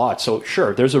not a whole lot. So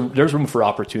sure, there's room for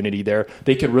opportunity there.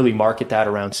 They could really market that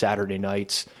around Saturday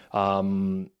nights.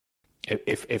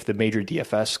 If the major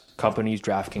DFS companies,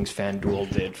 DraftKings, FanDuel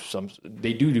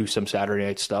they do some Saturday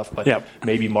night stuff, but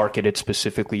maybe market it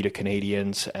specifically to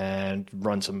Canadians and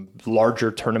run some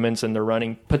larger tournaments in their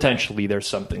running. Potentially there's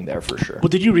something there for sure. Well,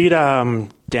 did you read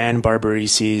Dan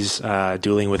Barbarisi's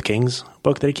Dueling with Kings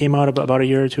book that came out about a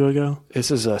year or two ago? This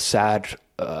is a sad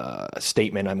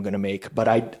statement I'm going to make, but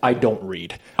I don't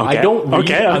read. Okay. I don't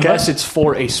read unless it's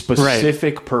for a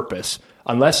specific purpose.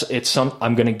 Unless it's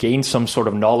I'm going to gain some sort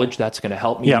of knowledge that's going to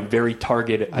help me. I'm very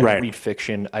targeted. I don't read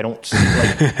fiction. I don't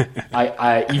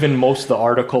I even most of the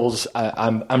articles.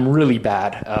 I'm really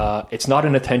bad. It's not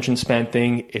an attention span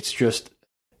thing. It's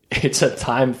a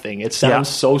time thing. It sounds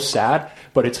so sad,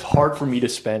 but it's hard for me to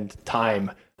spend time.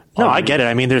 No, I get it.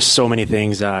 I mean, there's so many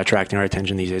things attracting our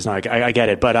attention these days. No, I get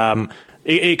it, but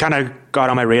it kind of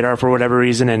got on my radar for whatever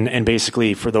reason. And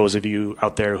basically, for those of you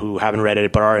out there who haven't read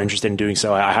it but are interested in doing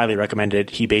so, I highly recommend it.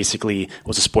 He basically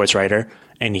was a sports writer,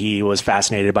 and he was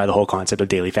fascinated by the whole concept of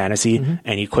daily fantasy.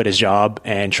 And he quit his job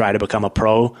and tried to become a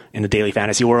pro in the daily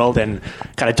fantasy world, and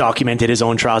kind of documented his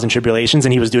own trials and tribulations.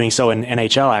 And he was doing so in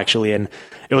NHL, actually. And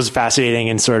it was fascinating.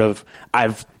 And sort of,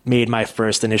 I've made my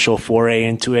first initial foray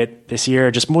into it this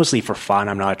year, just mostly for fun.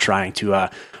 I'm not trying to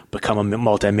become a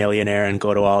multimillionaire and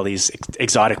go to all these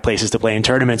exotic places to play in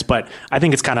tournaments. But I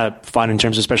think it's kind of fun in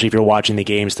terms of, especially if you're watching the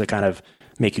games, to kind of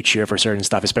make you cheer for certain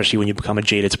stuff, especially when you become a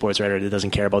jaded sports writer that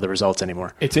doesn't care about the results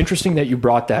anymore. It's interesting that you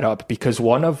brought that up, because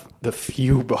one of the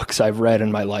few books I've read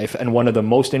in my life, and one of the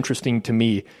most interesting to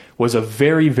me, was a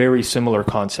very, very similar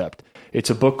concept. It's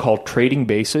a book called Trading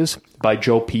Bases by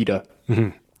Joe Peta.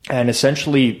 And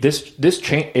essentially,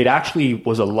 it actually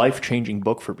was a life-changing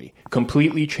book for me.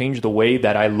 Completely changed the way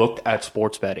that I looked at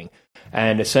sports betting.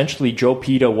 And essentially, Joe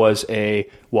Peta was a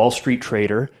Wall Street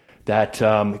trader that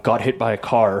got hit by a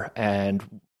car and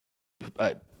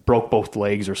broke both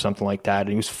legs or something like that. And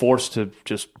he was forced to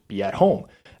just be at home.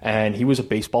 And he was a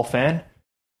baseball fan.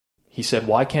 He said,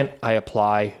 why can't I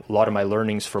apply a lot of my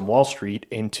learnings from Wall Street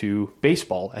into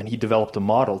baseball? And he developed a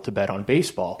model to bet on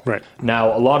baseball. Right.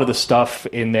 Now, a lot of the stuff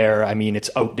in there, I mean, it's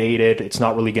outdated. It's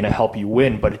not really going to help you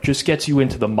win, but it just gets you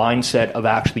into the mindset of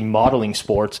actually modeling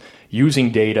sports, using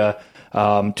data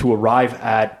to arrive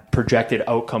at projected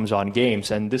outcomes on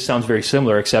games. And this sounds very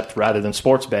similar, except rather than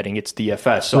sports betting, it's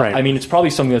DFS. So, I mean, it's probably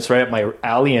something that's right up my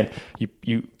alley. And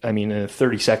I mean, in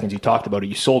 30 seconds you talked about it,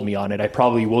 you sold me on it. I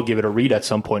probably will give it a read at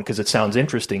some point because it sounds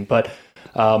interesting. But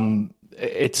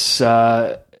it's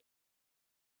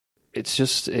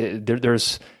just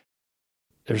there's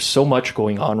so much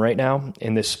going on right now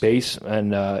in this space,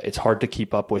 and it's hard to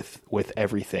keep up with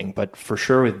everything. But for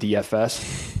sure, with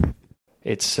DFS,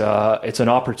 it's an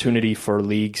opportunity for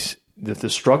leagues. The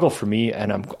struggle for me,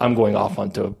 and I'm going off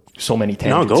onto so many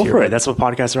tangents. No, go here, for it. That's what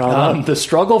podcasts are all about. The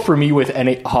struggle for me with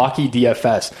hockey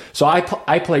DFS. So I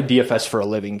played DFS for a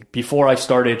living before I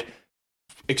started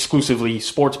exclusively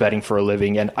sports betting for a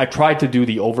living, and I tried to do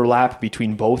the overlap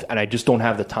between both, and I just don't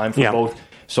have the time for both.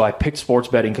 So I picked sports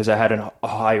betting because I had a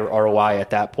higher ROI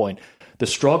at that point. The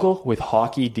struggle with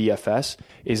hockey DFS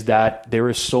is that there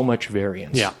is so much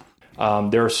variance.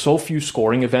 There are so few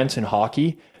scoring events in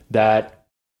hockey that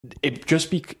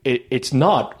it's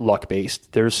not luck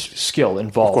based. There's skill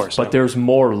involved, of course, but there's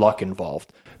more luck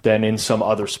involved than in some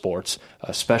other sports,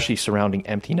 especially surrounding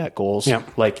empty net goals.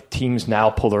 Like teams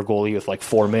now pull their goalie with like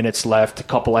 4 minutes left, a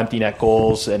couple empty net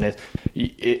goals, and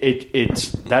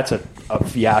that's a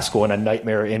fiasco and a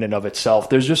nightmare in and of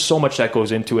itself. There's just so much that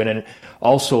goes into it, and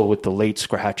also with the late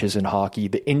scratches in hockey,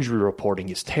 the injury reporting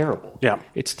is terrible.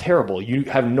 It's terrible. You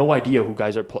have no idea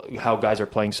how guys are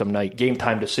playing some night. Game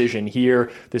time decision here.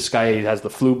 This guy has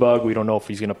the flu bug. We don't know if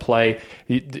he's going to play.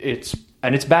 It's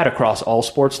bad across all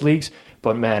sports leagues.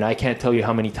 But man, I can't tell you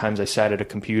how many times I sat at a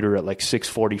computer at like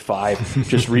 6:45,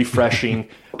 just refreshing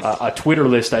a Twitter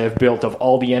list I have built of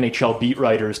all the NHL beat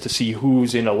writers to see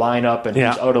who's in a lineup and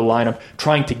who's out of lineup,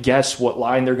 trying to guess what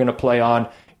line they're going to play on.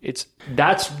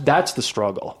 That's the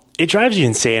struggle. It drives you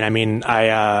insane. I mean,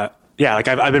 I've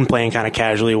been playing kind of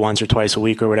casually once or twice a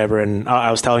week or whatever, and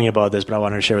I was telling you about this, but I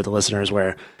wanted to share with the listeners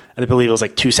where I believe it was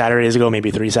like 2 Saturdays ago,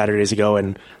 maybe 3 Saturdays ago,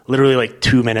 and literally like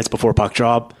 2 minutes before puck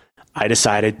drop, I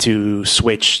decided to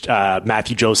switch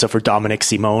Matthew Joseph for Dominic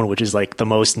Simone, which is like the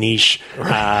most niche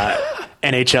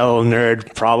NHL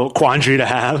nerd quandary to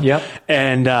have. Yep.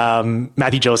 And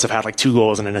Matthew Joseph had like 2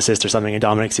 goals and an assist or something, and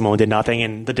Dominic Simone did nothing.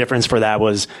 And the difference for that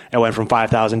was it went from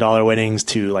 $5,000 winnings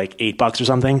to like $8 or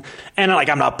something. And like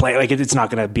I'm not playing, like it's not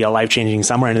going to be a life-changing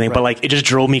sum or anything, right. But like it just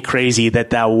drove me crazy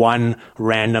that one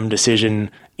random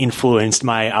decision influenced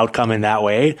my outcome in that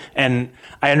way. And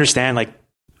I understand, like,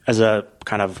 as a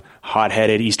kind of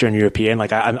hot-headed Eastern European,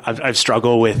 like I've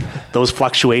struggled with those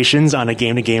fluctuations on a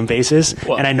game-to-game basis.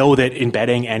 Well, and I know that in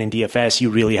betting and in DFS,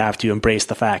 you really have to embrace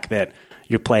the fact that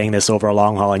you're playing this over a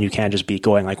long haul and you can't just be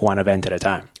going like one event at a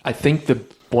time. I think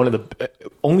one of the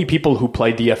only people who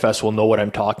play DFS will know what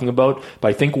I'm talking about, but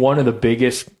I think one of the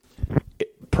biggest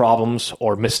problems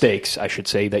or mistakes, I should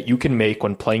say, that you can make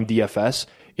when playing DFS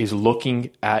is looking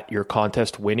at your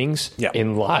contest winnings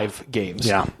in live games.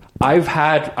 Yeah.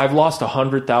 I've lost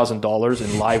 $100,000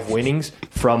 in live winnings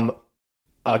from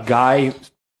a guy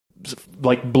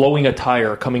like blowing a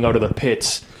tire coming out of the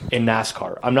pits in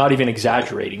NASCAR. I'm not even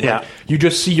exaggerating. Yeah. Like, you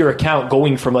just see your account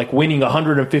going from like winning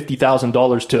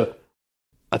 $150,000 to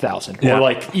 $1,000 or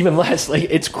like even less. Like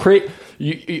it's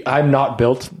crazy. I'm not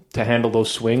built to handle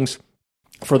those swings.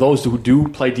 For those who do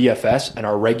play DFS and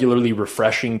are regularly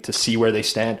refreshing to see where they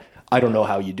stand, I don't know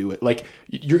how you do it. Like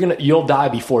you'll die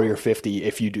before you're 50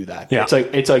 if you do that. Yeah.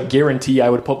 It's a guarantee. I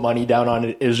would put money down on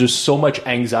it. There's just so much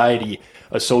anxiety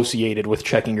associated with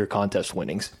checking your contest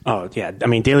winnings. Oh, yeah. I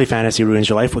mean, daily fantasy ruins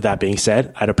your life. With that being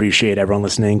said, I'd appreciate everyone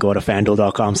listening. Go to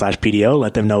FanDuel.com/PDO.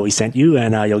 Let them know we sent you,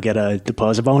 and you'll get a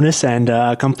deposit bonus and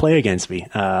come play against me.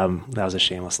 That was a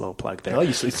shameless little plug there. Oh,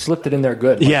 you slipped it in there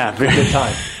good. Like, yeah. Good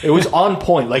time. It was on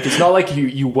point. Like, it's not like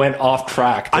you went off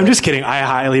track. I'm just kidding. I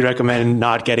highly recommend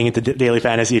not getting into daily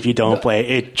fantasy if you don't play.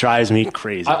 It drives me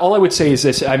crazy. All I would say is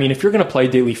this. I mean, if you're going to play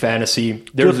daily fantasy,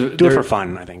 do it for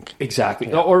fun, I think. Exactly.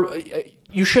 Yeah. Or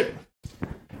you should.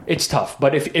 It's tough,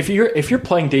 but if you're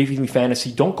playing daily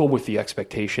fantasy, don't go with the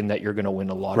expectation that you're going to win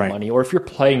a lot of money. Or if you're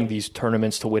playing these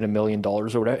tournaments to win $1 million or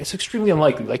whatever, it's extremely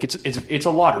unlikely. Like it's a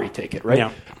lottery ticket, right?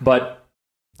 Yeah. But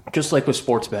just like with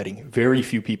sports betting, very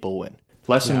few people win.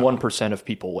 Less than 1% of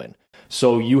people win.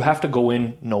 So you have to go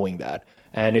in knowing that.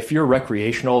 And if you're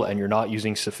recreational and you're not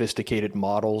using sophisticated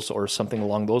models or something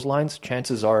along those lines,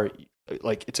 chances are,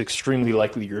 like, it's extremely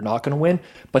likely you're not going to win.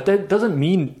 But that doesn't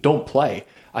mean don't play.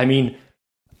 I mean,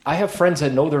 I have friends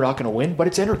that know they're not going to win, but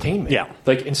it's entertainment. Yeah.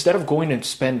 Like, instead of going and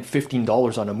spend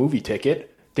 $15 on a movie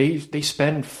ticket, they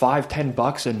spend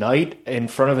 $5-10 a night in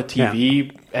front of a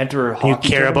TV, enter a hockey You care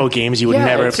tournament. About games you would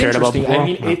never have cared about before. I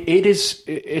mean,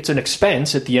 it's an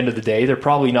expense at the end of the day. They're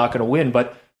probably not going to win,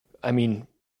 but I mean,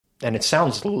 and it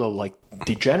sounds a little like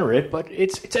degenerate, but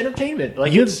it's entertainment.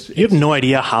 Like you have no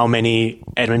idea how many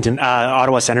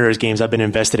Ottawa Senators games I've been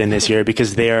invested in this year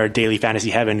because they are daily fantasy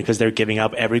heaven, because they're giving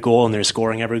up every goal and they're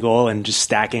scoring every goal, and just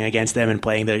stacking against them and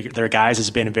playing their guys has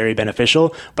been very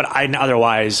beneficial. But I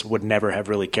otherwise would never have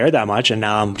really cared that much, and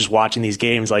now I'm just watching these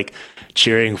games, like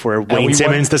cheering for Wayne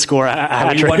Simmons to score a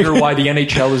hat trick. We wonder why the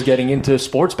NHL is getting into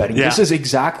sports betting. Yeah. This is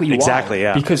exactly why. Exactly,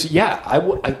 yeah. Because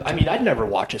I mean, I'd never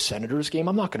watch a Senators game.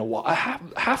 I'm not going to watch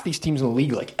half these teams in the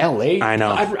league, like LA. I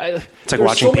know. It's like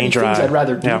watching so many things I'd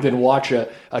rather do than watch a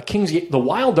Kings game. The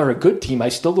Wild are a good team. I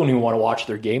still don't even want to watch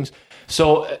their games.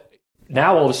 So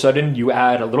now all of a sudden you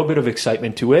add a little bit of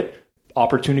excitement to it,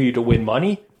 opportunity to win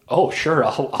money. Oh, sure,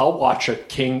 I'll watch a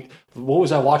King. What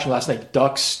was I watching last night?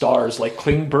 Ducks Stars. Like,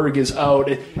 Klingberg is out.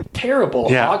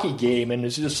 Terrible hockey game, and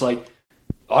it's just like,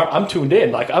 I'm tuned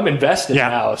in. Like, I'm invested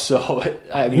now. So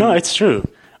I mean, no, it's true.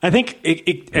 I think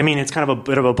it's kind of a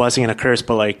bit of a blessing and a curse,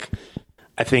 but like,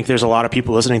 I think there's a lot of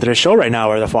people listening to this show right now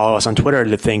or that follow us on Twitter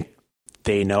that think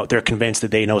they're convinced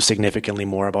that they know significantly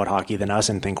more about hockey than us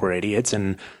and think we're idiots.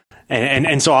 And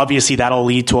so obviously that'll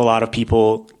lead to a lot of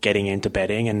people getting into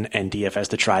betting and DFS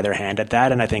to try their hand at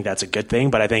that. And I think that's a good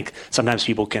thing. But I think sometimes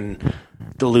people can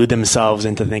delude themselves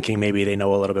into thinking maybe they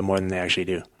know a little bit more than they actually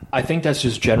do. I think that's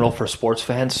just general for sports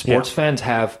fans. Sports fans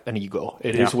have an ego.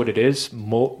 It is what it is.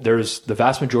 There's the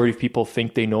vast majority of people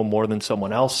think they know more than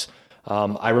someone else.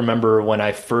 I remember when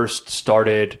I first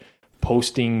started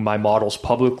posting my models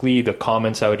publicly, the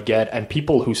comments I would get, and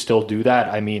people who still do that.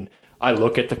 I mean, I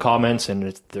look at the comments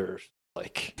and they're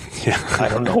like, I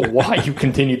don't know why you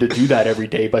continue to do that every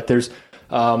day, but there's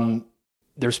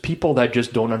people that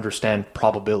just don't understand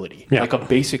probability, like a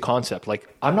basic concept. Like,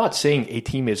 I'm not saying a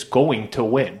team is going to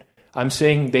win. I'm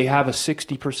saying they have a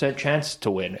 60% chance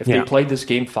to win. If they played this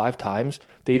game 5 times,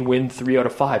 they'd win 3 out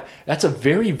of 5. That's a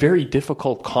very, very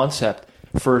difficult concept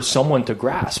for someone to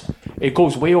grasp. It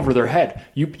goes way over their head.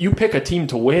 You pick a team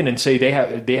to win and say they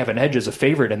have an edge as a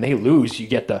favorite and they lose, you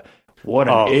get the what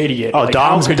an idiot. Oh,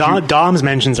 like, Dom's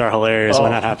mentions are hilarious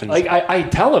when that happens. Like I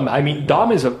tell him, I mean,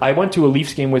 Dom I went to a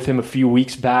Leafs game with him a few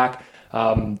weeks back.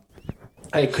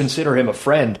 I consider him a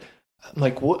friend. I'm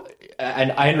like, what?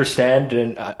 And I understand,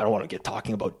 and I don't want to get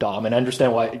talking about Dom, and I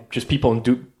understand why just people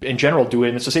in general do it,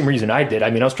 and it's the same reason I did.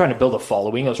 I mean, I was trying to build a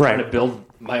following. I was trying to build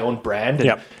my own brand,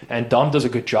 and Dom does a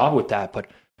good job with that, but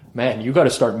man, you got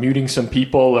to start muting some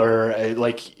people, or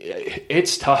like,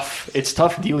 it's tough. It's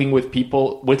tough dealing with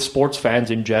people, with sports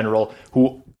fans in general,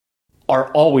 who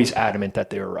are always adamant that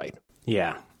they're right.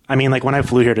 Yeah. I mean, like when I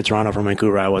flew here to Toronto from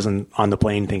Vancouver, I wasn't on the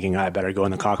plane thinking I better go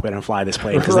in the cockpit and fly this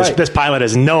plane because this pilot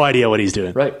has no idea what he's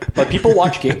doing. Right. But people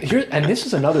watch games here, and this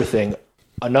is another thing,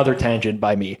 another tangent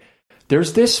by me.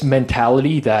 There's this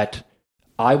mentality that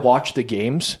I watch the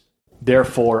games,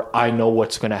 therefore I know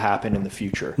what's going to happen in the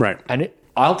future. Right. And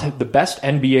the best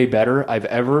NBA bettor I've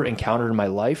ever encountered in my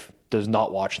life does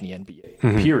not watch the NBA,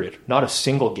 period. Not a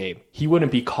single game. He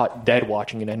wouldn't be caught dead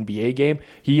watching an NBA game.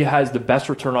 He has the best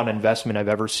return on investment I've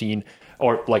ever seen,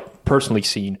 or like personally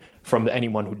seen, from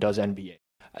anyone who does NBA.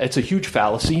 It's a huge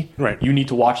fallacy. Right. You need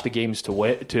to watch the games to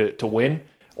win.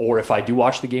 Or if I do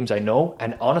watch the games, I know.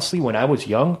 And honestly, when I was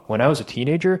young, when I was a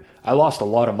teenager, I lost a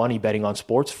lot of money betting on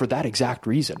sports for that exact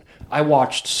reason. I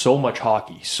watched so much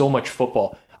hockey, so much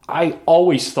football. I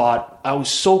always thought, I was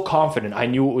so confident I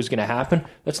knew what was going to happen.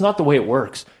 That's not the way it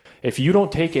works. If you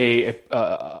don't take a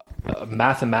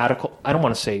mathematical, I don't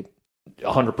want to say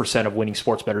 100% of winning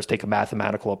sports bettors take a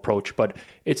mathematical approach, but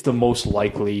it's the most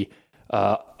likely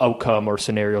outcome or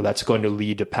scenario that's going to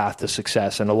lead a path to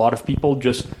success. And a lot of people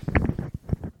just,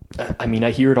 I mean,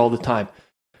 I hear it all the time,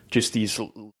 just these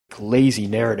lazy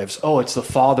narratives. Oh, it's the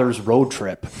father's road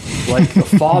trip. Like the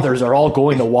fathers are all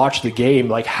going to watch the game.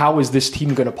 Like, how is this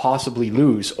team going to possibly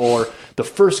lose? Or the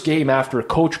first game after a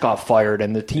coach got fired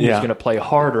and the team is going to play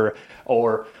harder.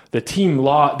 Or the team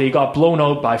they got blown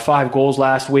out by 5 goals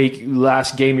last week.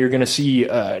 Last game, you're going to see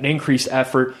an increased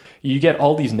effort. You get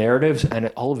all these narratives, and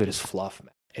all of it is fluff,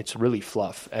 man. It's really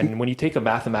fluff. And when you take a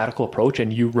mathematical approach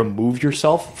and you remove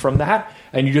yourself from that,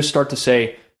 and you just start to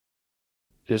say,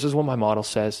 this is what my model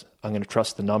says, I'm going to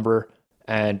trust the number,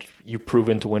 and you've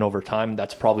proven to win over time,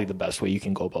 that's probably the best way you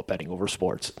can go about betting on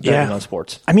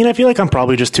sports. I mean, I feel like I'm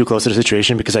probably just too close to the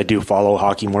situation because I do follow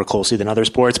hockey more closely than other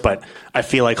sports, but I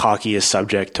feel like hockey is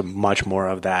subject to much more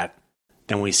of that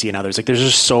than we see in others. Like, there's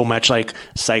just so much like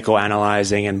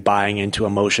psychoanalyzing and buying into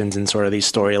emotions and sort of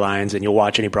these storylines, and you'll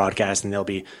watch any broadcast and they'll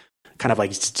be kind of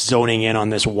like zoning in on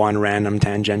this one random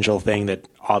tangential thing that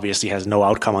obviously has no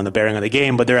outcome on the bearing of the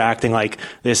game, but they're acting like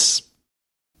this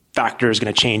factor is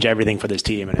going to change everything for this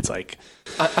team. And it's like,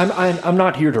 I'm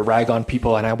not here to rag on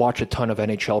people, and I watch a ton of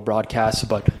NHL broadcasts,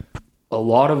 but a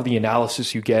lot of the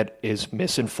analysis you get is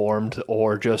misinformed,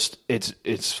 or just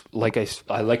it's like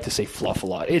I like to say fluff a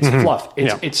lot. It's fluff.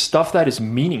 It's stuff that is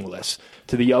meaningless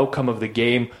to the outcome of the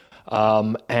game.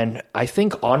 And I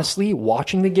think honestly,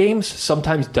 watching the games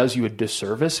sometimes does you a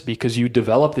disservice because you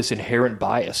develop this inherent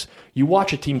bias. You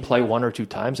watch a team play 1 or 2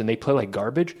 times and they play like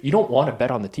garbage. You don't want to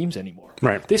bet on the teams anymore.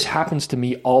 Right. This happens to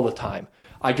me all the time.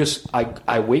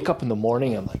 I wake up in the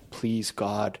morning. I'm like, please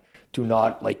God, do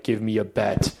not like give me a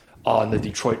bet on the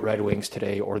Detroit Red Wings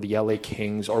today or the LA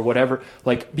Kings or whatever.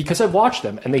 Like, because I've watched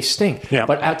them and they stink. Yeah.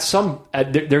 But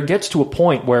there gets to a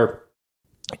point where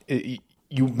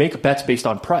you make bets based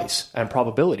on price and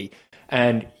probability.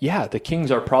 And yeah, the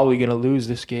Kings are probably going to lose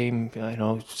this game,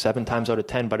 7 times out of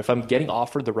 10. But if I'm getting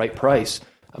offered the right price,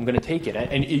 I'm going to take it.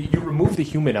 And you remove the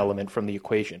human element from the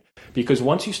equation. Because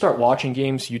once you start watching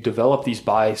games, you develop these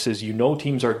biases. You know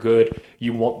teams are good.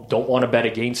 You don't want to bet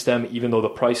against them, even though the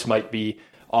price might be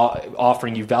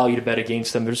offering you value to bet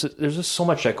against them. There's just so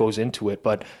much that goes into it.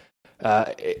 But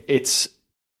it's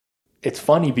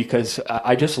funny because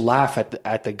I just laugh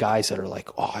at the guys that are like,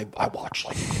 oh, I watch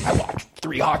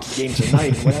 3 hockey games a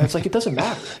night. And it's like, it doesn't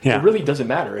matter. Yeah. It really doesn't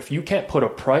matter. If you can't put a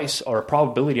price or a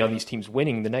probability on these teams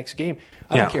winning the next game,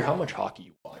 I don't care how much hockey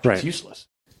you watch. Right. It's useless.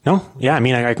 No, yeah, I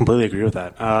mean, I completely agree with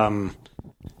that.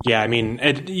 Yeah, I mean,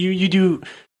 you do.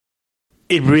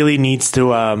 It really needs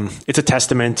to. It's a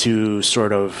testament to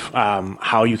sort of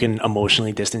how you can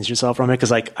emotionally distance yourself from it.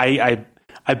 Because like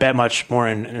I bet much more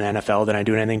in NFL than I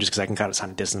do in anything, just because I can kind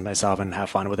of distance myself and have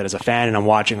fun with it as a fan. And I'm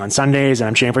watching on Sundays and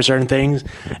I'm cheering for certain things.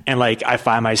 And like, I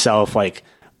find myself like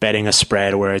betting a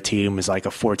spread where a team is like a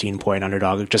 14-point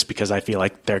underdog just because I feel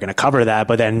like they're going to cover that.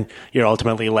 But then you're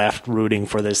ultimately left rooting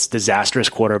for this disastrous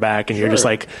quarterback, and you're just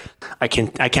like, I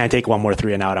can't take one more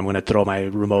 3 and out. I'm going to throw my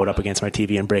remote up against my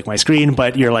TV and break my screen.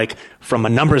 But you're like, from a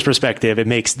numbers perspective,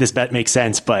 this bet makes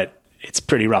sense, but it's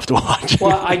pretty rough to watch.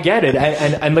 Well, I get it,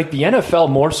 and like the NFL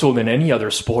more so than any other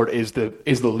sport is the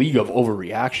league of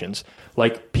overreactions.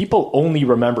 Like, people only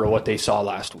remember what they saw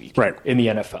last week, right, in the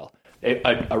NFL.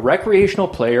 A recreational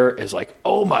player is like,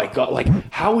 oh my God, like,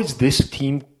 how is this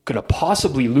team going to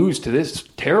possibly lose to this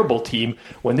terrible team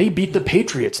when they beat the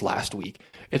Patriots last week?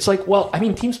 It's like, well, I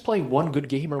mean, teams play one good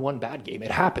game or one bad game.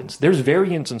 It happens. There's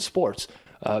variance in sports.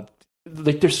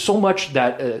 Like, there's so much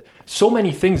that, so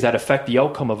many things that affect the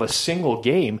outcome of a single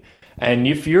game. And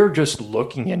if you're just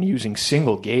looking and using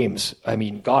single games, I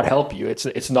mean, God help you,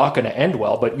 it's not going to end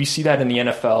well. But we see that in the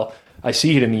NFL. I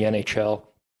see it in the NHL.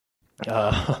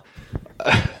 The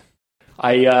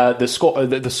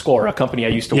Score, a company I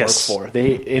used to work for,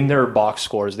 they, in their box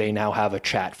scores, they now have a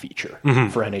chat feature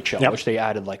for NHL, which they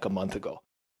added like a month ago.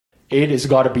 It has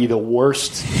got to be the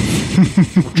worst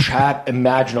chat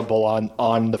imaginable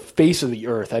on the face of the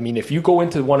earth. I mean, if you go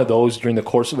into one of those during the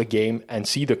course of a game and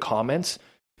see the comments,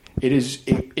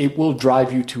 it will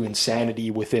drive you to insanity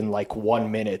within like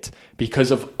 1 minute because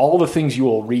of all the things you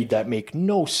will read that make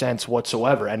no sense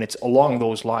whatsoever. And it's along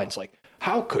those lines, like,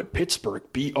 how could Pittsburgh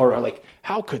beat, or like,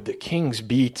 how could the Kings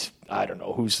beat, I don't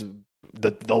know, who's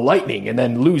the Lightning, and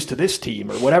then lose to this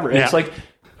team or whatever. And it's like,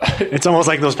 it's almost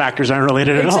like those factors aren't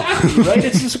related at all. Right?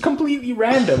 It's just completely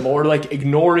random, or like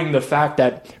ignoring the fact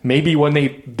that maybe when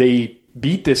they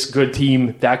beat this good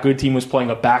team, that good team was playing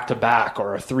a back-to-back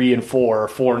or a 3-4 or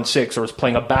 4-6, or was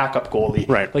playing a backup goalie.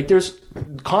 Right. Like, there's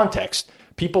context.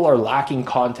 People are lacking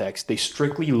context. They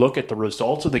strictly look at the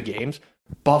results of the games.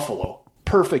 Buffalo,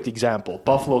 perfect example.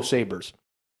 Buffalo Sabres.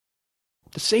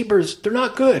 The Sabres, they're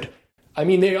not good. I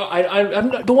mean, I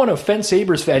don't want to offend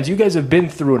Sabres fans. You guys have been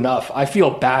through enough. I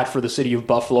feel bad for the city of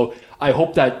Buffalo. I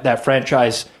hope that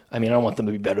franchise, I mean, I don't want them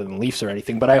to be better than the Leafs or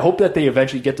anything, but I hope that they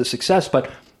eventually get the success.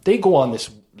 But they go on this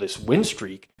win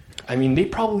streak. I mean, they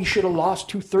probably should have lost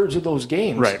 2/3 of those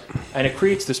games. Right. And it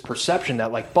creates this perception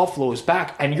that, like, Buffalo is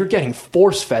back, and you're getting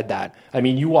force-fed that. I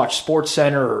mean, you watch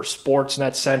SportsCenter or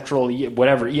Sportsnet Central,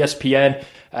 whatever, ESPN,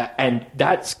 and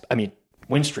that's, I mean,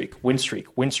 win streak.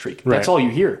 Right. That's all you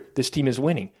hear. This team is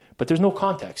winning. But there's no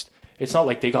context. It's not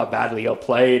like they got badly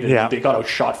outplayed and they got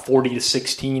outshot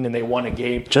 40-16 and they won a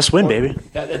game. Just win, baby.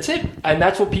 That's it. And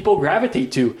that's what people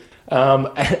gravitate to.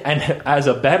 And as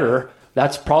a bettor,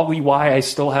 that's probably why I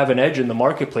still have an edge in the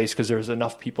marketplace, because there's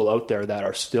enough people out there that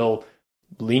are still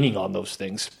leaning on those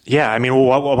things. Yeah, I mean,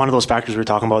 one of those factors we're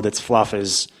talking about that's fluff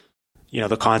is,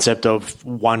 the concept of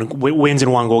wins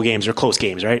in one-goal games or close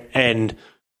games, right? And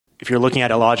if you're looking at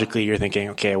it logically, you're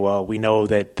thinking, okay, well, we know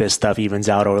that this stuff evens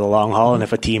out over the long haul. And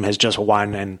if a team has just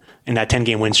won, and in that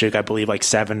 10-game win streak, I believe like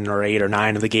 7 or 8 or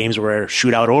 9 of the games were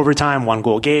shootout overtime,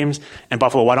 1-goal games, and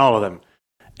Buffalo won all of them.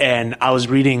 And I was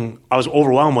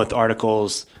overwhelmed with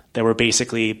articles that were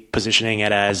basically positioning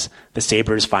it as the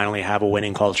Sabres finally have a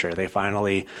winning culture.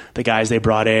 The guys they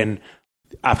brought in,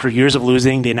 after years of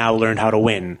losing, they now learned how to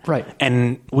win. Right.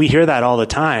 And we hear that all the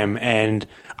time. And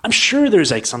I'm sure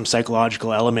there's like some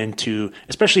psychological element to,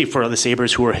 especially for the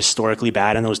Sabres who were historically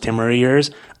bad in those Tim Murray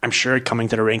years, I'm sure coming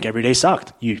to the rink every day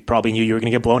sucked. You probably knew you were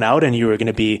going to get blown out and you were going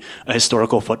to be a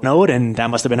historical footnote, and that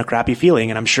must have been a crappy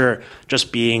feeling. And I'm sure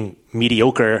just being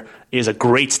mediocre is a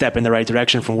great step in the right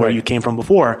direction from where you came from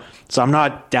before. So I'm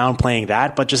not downplaying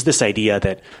that, but just this idea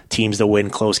that teams that win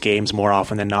close games more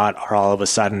often than not are all of a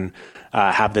sudden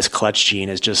have this clutch gene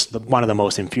is just one of the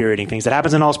most infuriating things that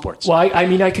happens in all sports. Well, I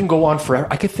mean, I can go on forever.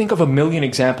 I could think of a million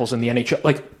examples in the NHL.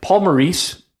 Like Paul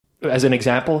Maurice, as an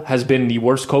example, has been the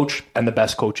worst coach and the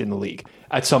best coach in the league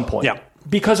at some point. Yeah.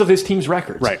 Because of his team's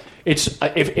records. Right. It's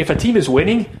if a team is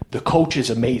winning, the coach is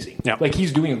amazing. Yeah. Like,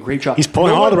 he's doing a great job. He's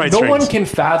pulling all the right strings. No one can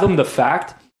fathom the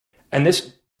fact, and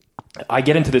this, I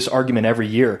get into this argument every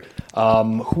year.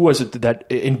 Who was it that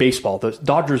in baseball, the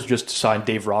Dodgers just signed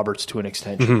Dave Roberts to an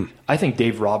extension. Mm-hmm. I think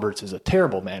Dave Roberts is a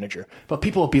terrible manager, but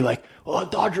people will be like, "Oh,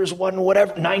 Dodgers won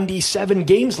 97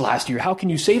 games last year. How can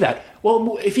you say that?"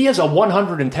 Well, if he has a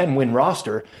 110 win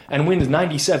roster and wins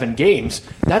 97 games,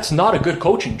 that's not a good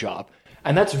coaching job.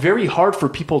 And that's very hard for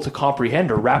people to comprehend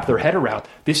or wrap their head around.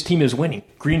 This team is winning.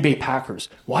 Green Bay Packers.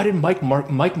 Why did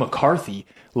Mike McCarthy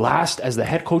last as the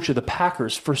head coach of the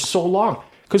Packers for so long?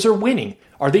 Because they're winning.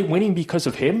 Are they winning because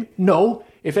of him? No.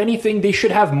 If anything, they should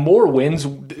have more wins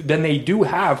than they do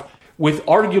have, with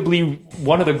arguably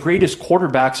one of the greatest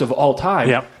quarterbacks of all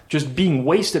time just being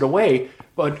wasted away.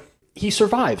 But he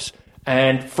survives.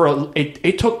 And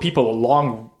it took people a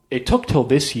long it took till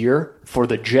this year for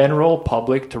the general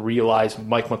public to realize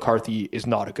Mike McCarthy is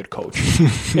not a good coach.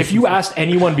 If you asked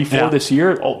anyone before this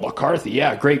year, oh, McCarthy,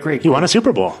 yeah, great. He won a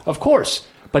Super Bowl. Of course.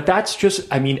 But that's just,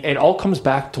 I mean, it all comes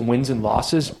back to wins and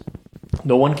losses.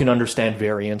 No one can understand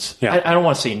variance. Yeah. I don't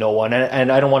want to say no one,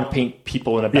 and I don't want to paint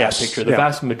people in a bad picture. The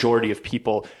vast majority of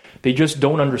people, they just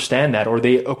don't understand that, or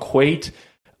they equate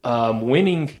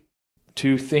winning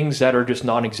to things that are just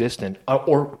non-existent,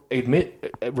 or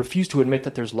refuse to admit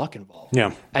that there's luck involved.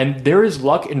 Yeah. And there is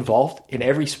luck involved in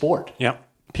every sport. Yeah.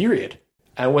 Period.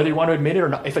 And whether you want to admit it or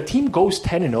not, if a team goes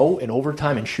 10-0 in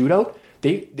overtime and shootout,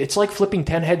 it's like flipping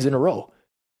 10 heads in a row.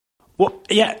 Well,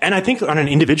 yeah, and I think on an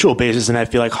individual basis, and I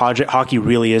feel like hockey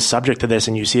really is subject to this,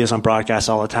 and you see this on broadcasts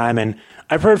all the time, and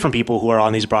I've heard from people who are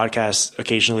on these broadcasts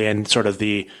occasionally, and sort of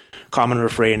the common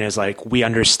refrain is like, we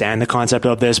understand the concept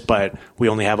of this, but we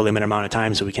only have a limited amount of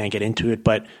time, so we can't get into it.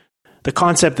 But the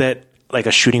concept that, like,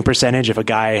 a shooting percentage, if a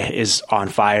guy is on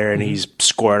fire and he's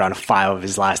scored on 5 of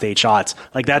his last 8 shots,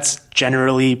 like, that's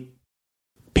generally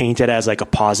painted as like a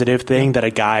positive thing, that a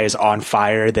guy is on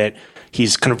fire, that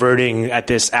he's converting at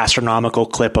this astronomical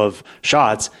clip of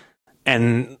shots.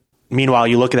 And meanwhile,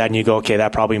 you look at that and you go, okay,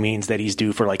 that probably means that he's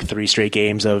due for like 3 straight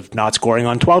games of not scoring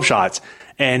on 12 shots.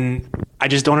 And I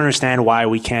just don't understand why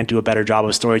we can't do a better job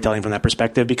of storytelling from that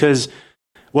perspective, because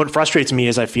what frustrates me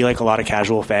is I feel like a lot of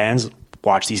casual fans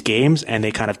watch these games and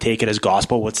they kind of take it as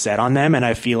gospel what's said on them. And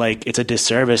I feel like it's a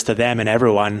disservice to them and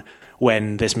everyone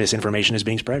when this misinformation is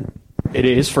being spread. It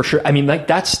is, for sure. I mean, like,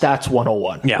 that's stats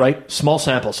 101, right? Small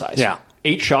sample size. Yeah.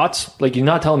 8 shots, like, you're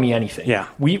not telling me anything. Yeah.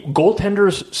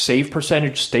 Goaltenders' save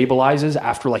percentage stabilizes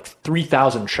after like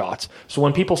 3,000 shots. So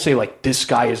when people say like, this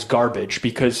guy is garbage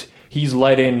because he's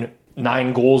let in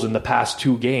 9 goals in the past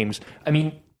 2 games, I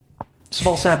mean,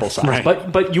 small sample size.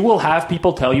 Right. But you will have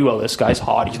people tell you, well, this guy's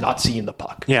hot. He's not seeing the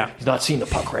puck. Yeah. He's not seeing the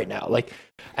puck right now. Like,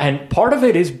 and part of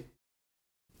it is,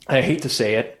 I hate to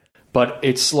say it, but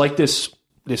it's like this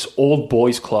old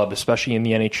boys club, especially in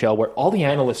the NHL, where all the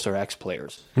analysts are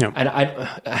ex-players. Yeah.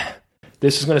 And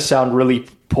this is going to sound really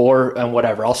poor and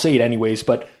whatever. I'll say it anyways,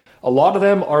 but a lot of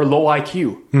them are low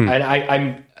IQ. And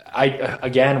I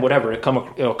again, whatever,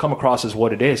 it'll come across as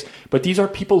what it is. But these are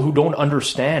people who don't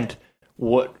understand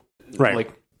what,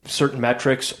 like, certain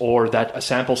metrics, or that a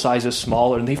sample size is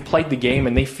smaller, and they've played the game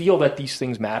and they feel that these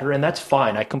things matter, and that's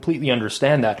fine. I completely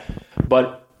understand that.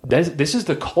 But this is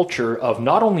the culture of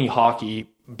not only hockey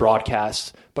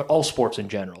broadcasts, but all sports in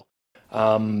general.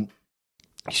 You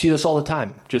see this all the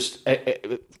time. Just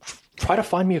try to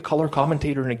find me a color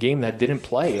commentator in a game that didn't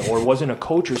play or wasn't a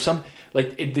coach or some,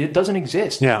 like, it doesn't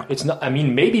exist. Yeah. It's not, I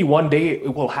mean, maybe one day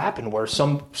it will happen where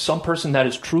some person that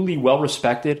is truly well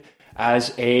respected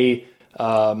as a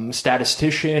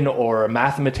statistician or a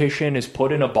mathematician is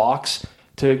put in a box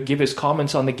to give his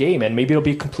comments on the game, and maybe it'll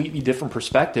be a completely different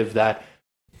perspective that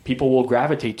people will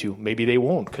gravitate to. Maybe they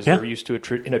won't, because they're used to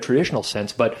it in a traditional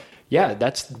sense. But yeah,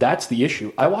 that's the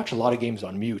issue. I watch a lot of games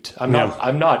on mute. I'm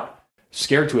not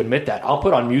scared to admit that. I'll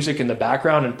put on music in the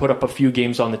background and put up a few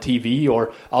games on the TV,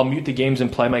 or I'll mute the games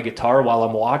and play my guitar while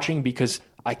I'm watching, because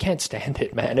I can't stand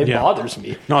it, man. It bothers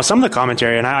me. No, some of the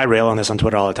commentary, and I rail on this on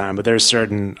Twitter all the time, but there's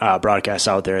certain broadcasts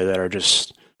out there that are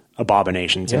just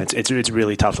abominations, and it's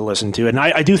really tough to listen to. And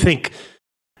I do think,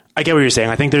 I get what you're saying.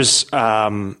 I think there's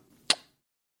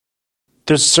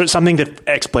something that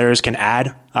ex-players can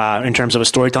add in terms of a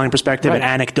storytelling perspective, and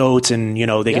anecdotes, and, you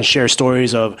know, they can share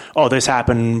stories of, oh, this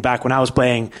happened back when I was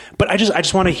playing. But I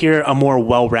just want to hear a more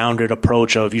well-rounded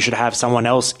approach of, you should have someone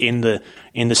else in the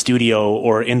studio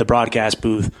or in the broadcast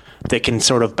booth that can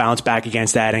sort of bounce back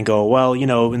against that and go, well, you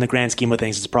know, in the grand scheme of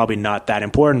things, it's probably not that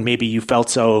important. Maybe you felt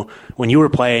so when you were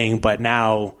playing, but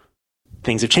now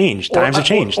things have changed. Times have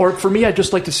changed. Or for me, I'd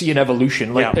just like to see an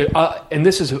evolution. And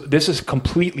this is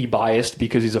completely biased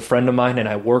because he's a friend of mine and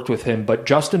I worked with him. But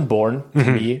Justin Bourne,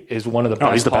 to me, is one of the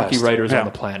best hockey writers on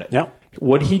the planet. Yeah.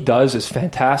 What he does is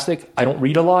fantastic. I don't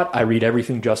read a lot. I read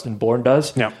everything Justin Bourne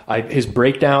does. Yeah. His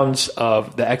breakdowns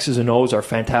of the X's and O's are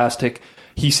fantastic.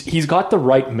 He's got the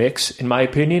right mix, in my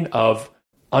opinion, of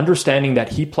understanding that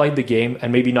he played the game,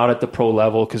 and maybe not at the pro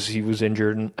level because he was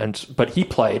injured, but he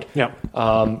played. Yeah.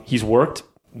 He's worked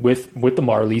with the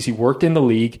Marlies. He worked in the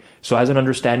league, so has an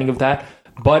understanding of that.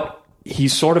 But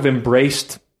he's sort of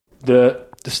embraced the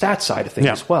stats side of things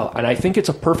as well. And I think it's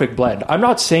a perfect blend. I'm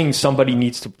not saying somebody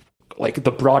needs to, like,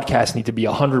 the broadcast need to be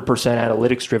 100%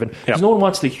 analytics driven, because no one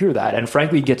wants to hear that. And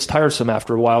frankly, it gets tiresome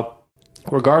after a while,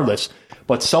 regardless.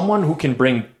 But someone who can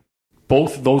bring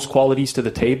both those qualities to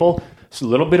the table, so a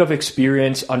little bit of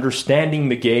experience, understanding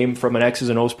the game from an X's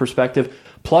and O's perspective,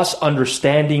 plus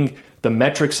understanding the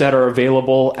metrics that are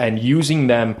available and using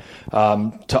them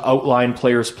to outline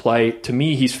players' play. To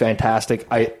me, he's fantastic.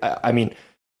 I mean,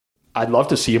 I'd love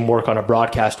to see him work on a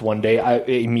broadcast one day.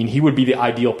 I mean, he would be the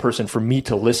ideal person for me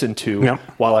to listen to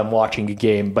while I'm watching a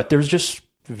game. But there's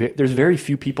very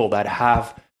few people that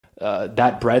have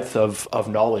that breadth of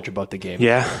knowledge about the game.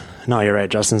 Yeah, no, you're right.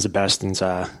 Justin's the best, and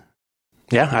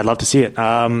I'd love to see it.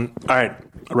 All right,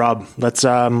 Rob, let's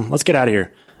get out of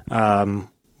here.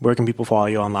 Where can people follow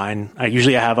you online? I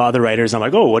usually have other writers. I'm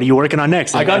like, oh, what are you working on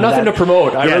next? I got nothing to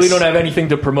promote. I really don't have anything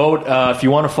to promote. If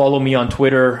you want to follow me on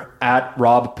Twitter, at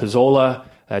Rob Pizzola,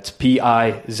 that's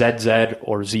Pizz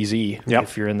or ZZ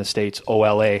if you're in the States,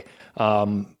 OLA.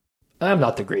 I'm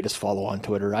not the greatest follow on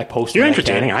Twitter. I post. You're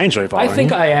entertaining. I enjoy following. I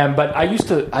think I am, but I used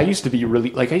to be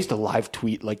really I used to live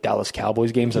tweet like Dallas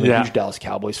Cowboys games. I'm a huge Dallas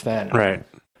Cowboys fan. Right.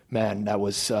 Man, that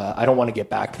was, I don't want to get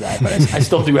back to that, but I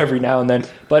still do every now and then.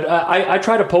 But I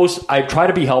try to post, I try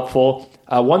to be helpful.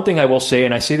 One thing I will say,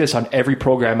 and I say this on every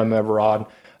program I'm ever on,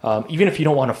 even if you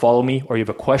don't want to follow me or you have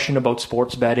a question about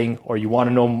sports betting or you want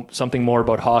to know something more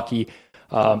about hockey,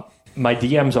 my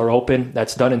DMs are open.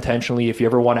 That's done intentionally. If you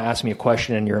ever want to ask me a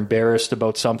question and you're embarrassed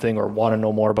about something or want to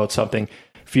know more about something,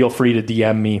 feel free to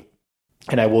DM me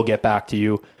and I will get back to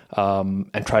you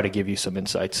and try to give you some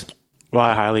insights. Well,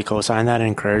 I highly co-sign that and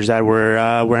encourage that.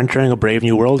 We're entering a brave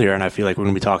new world here, and I feel like we're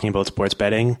going to be talking about sports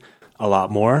betting a lot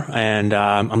more, and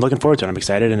I'm looking forward to it. I'm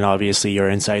excited, and obviously your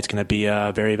insight's going to be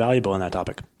very valuable in that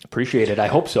topic. Appreciate it. I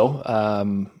hope so.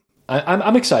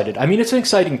 I'm excited. I mean, it's an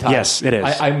exciting time. Yes, it is.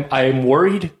 I'm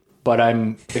worried, but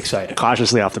I'm excited.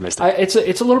 Cautiously optimistic. It's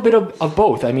a little bit of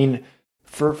both. I mean,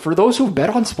 for those who've bet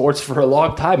on sports for a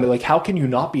long time, like, how can you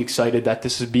not be excited that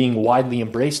this is being widely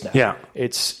embraced now? Yeah.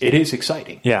 It is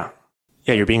exciting. Yeah.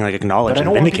 Yeah, you're being like acknowledged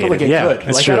and vindicated. But I don't want people to get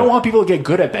good. Like, true. I don't want people to get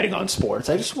good at betting on sports.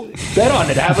 I just bet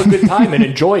on it, have a good time, and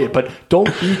enjoy it. But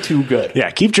don't be too good. Yeah,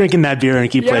 keep drinking that beer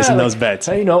and keep placing those bets.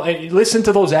 You know, and listen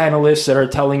to those analysts that are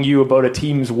telling you about a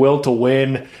team's will to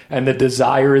win and the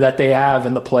desire that they have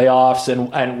in the playoffs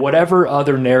and whatever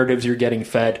other narratives you're getting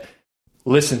fed.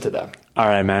 Listen to them. All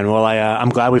right, man. Well, I'm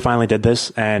glad we finally did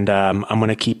this, and I'm going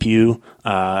to keep you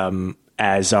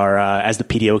as the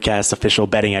PDOcast official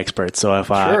betting expert. So if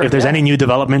there's any new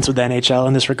developments with the NHL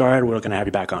in this regard, we're going to have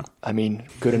you back on. I mean,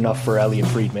 good enough for Elliot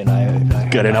Friedman.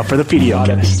 Good enough for the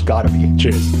PDOcast. Gotta be.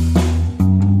 Cheers.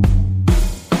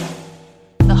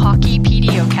 The Hockey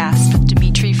PDOcast with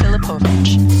Dmitry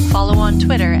Filipovich. Follow on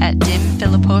Twitter at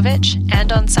DimFilipovich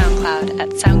and on SoundCloud at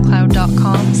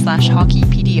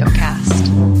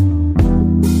soundcloud.com/hockeypdocast.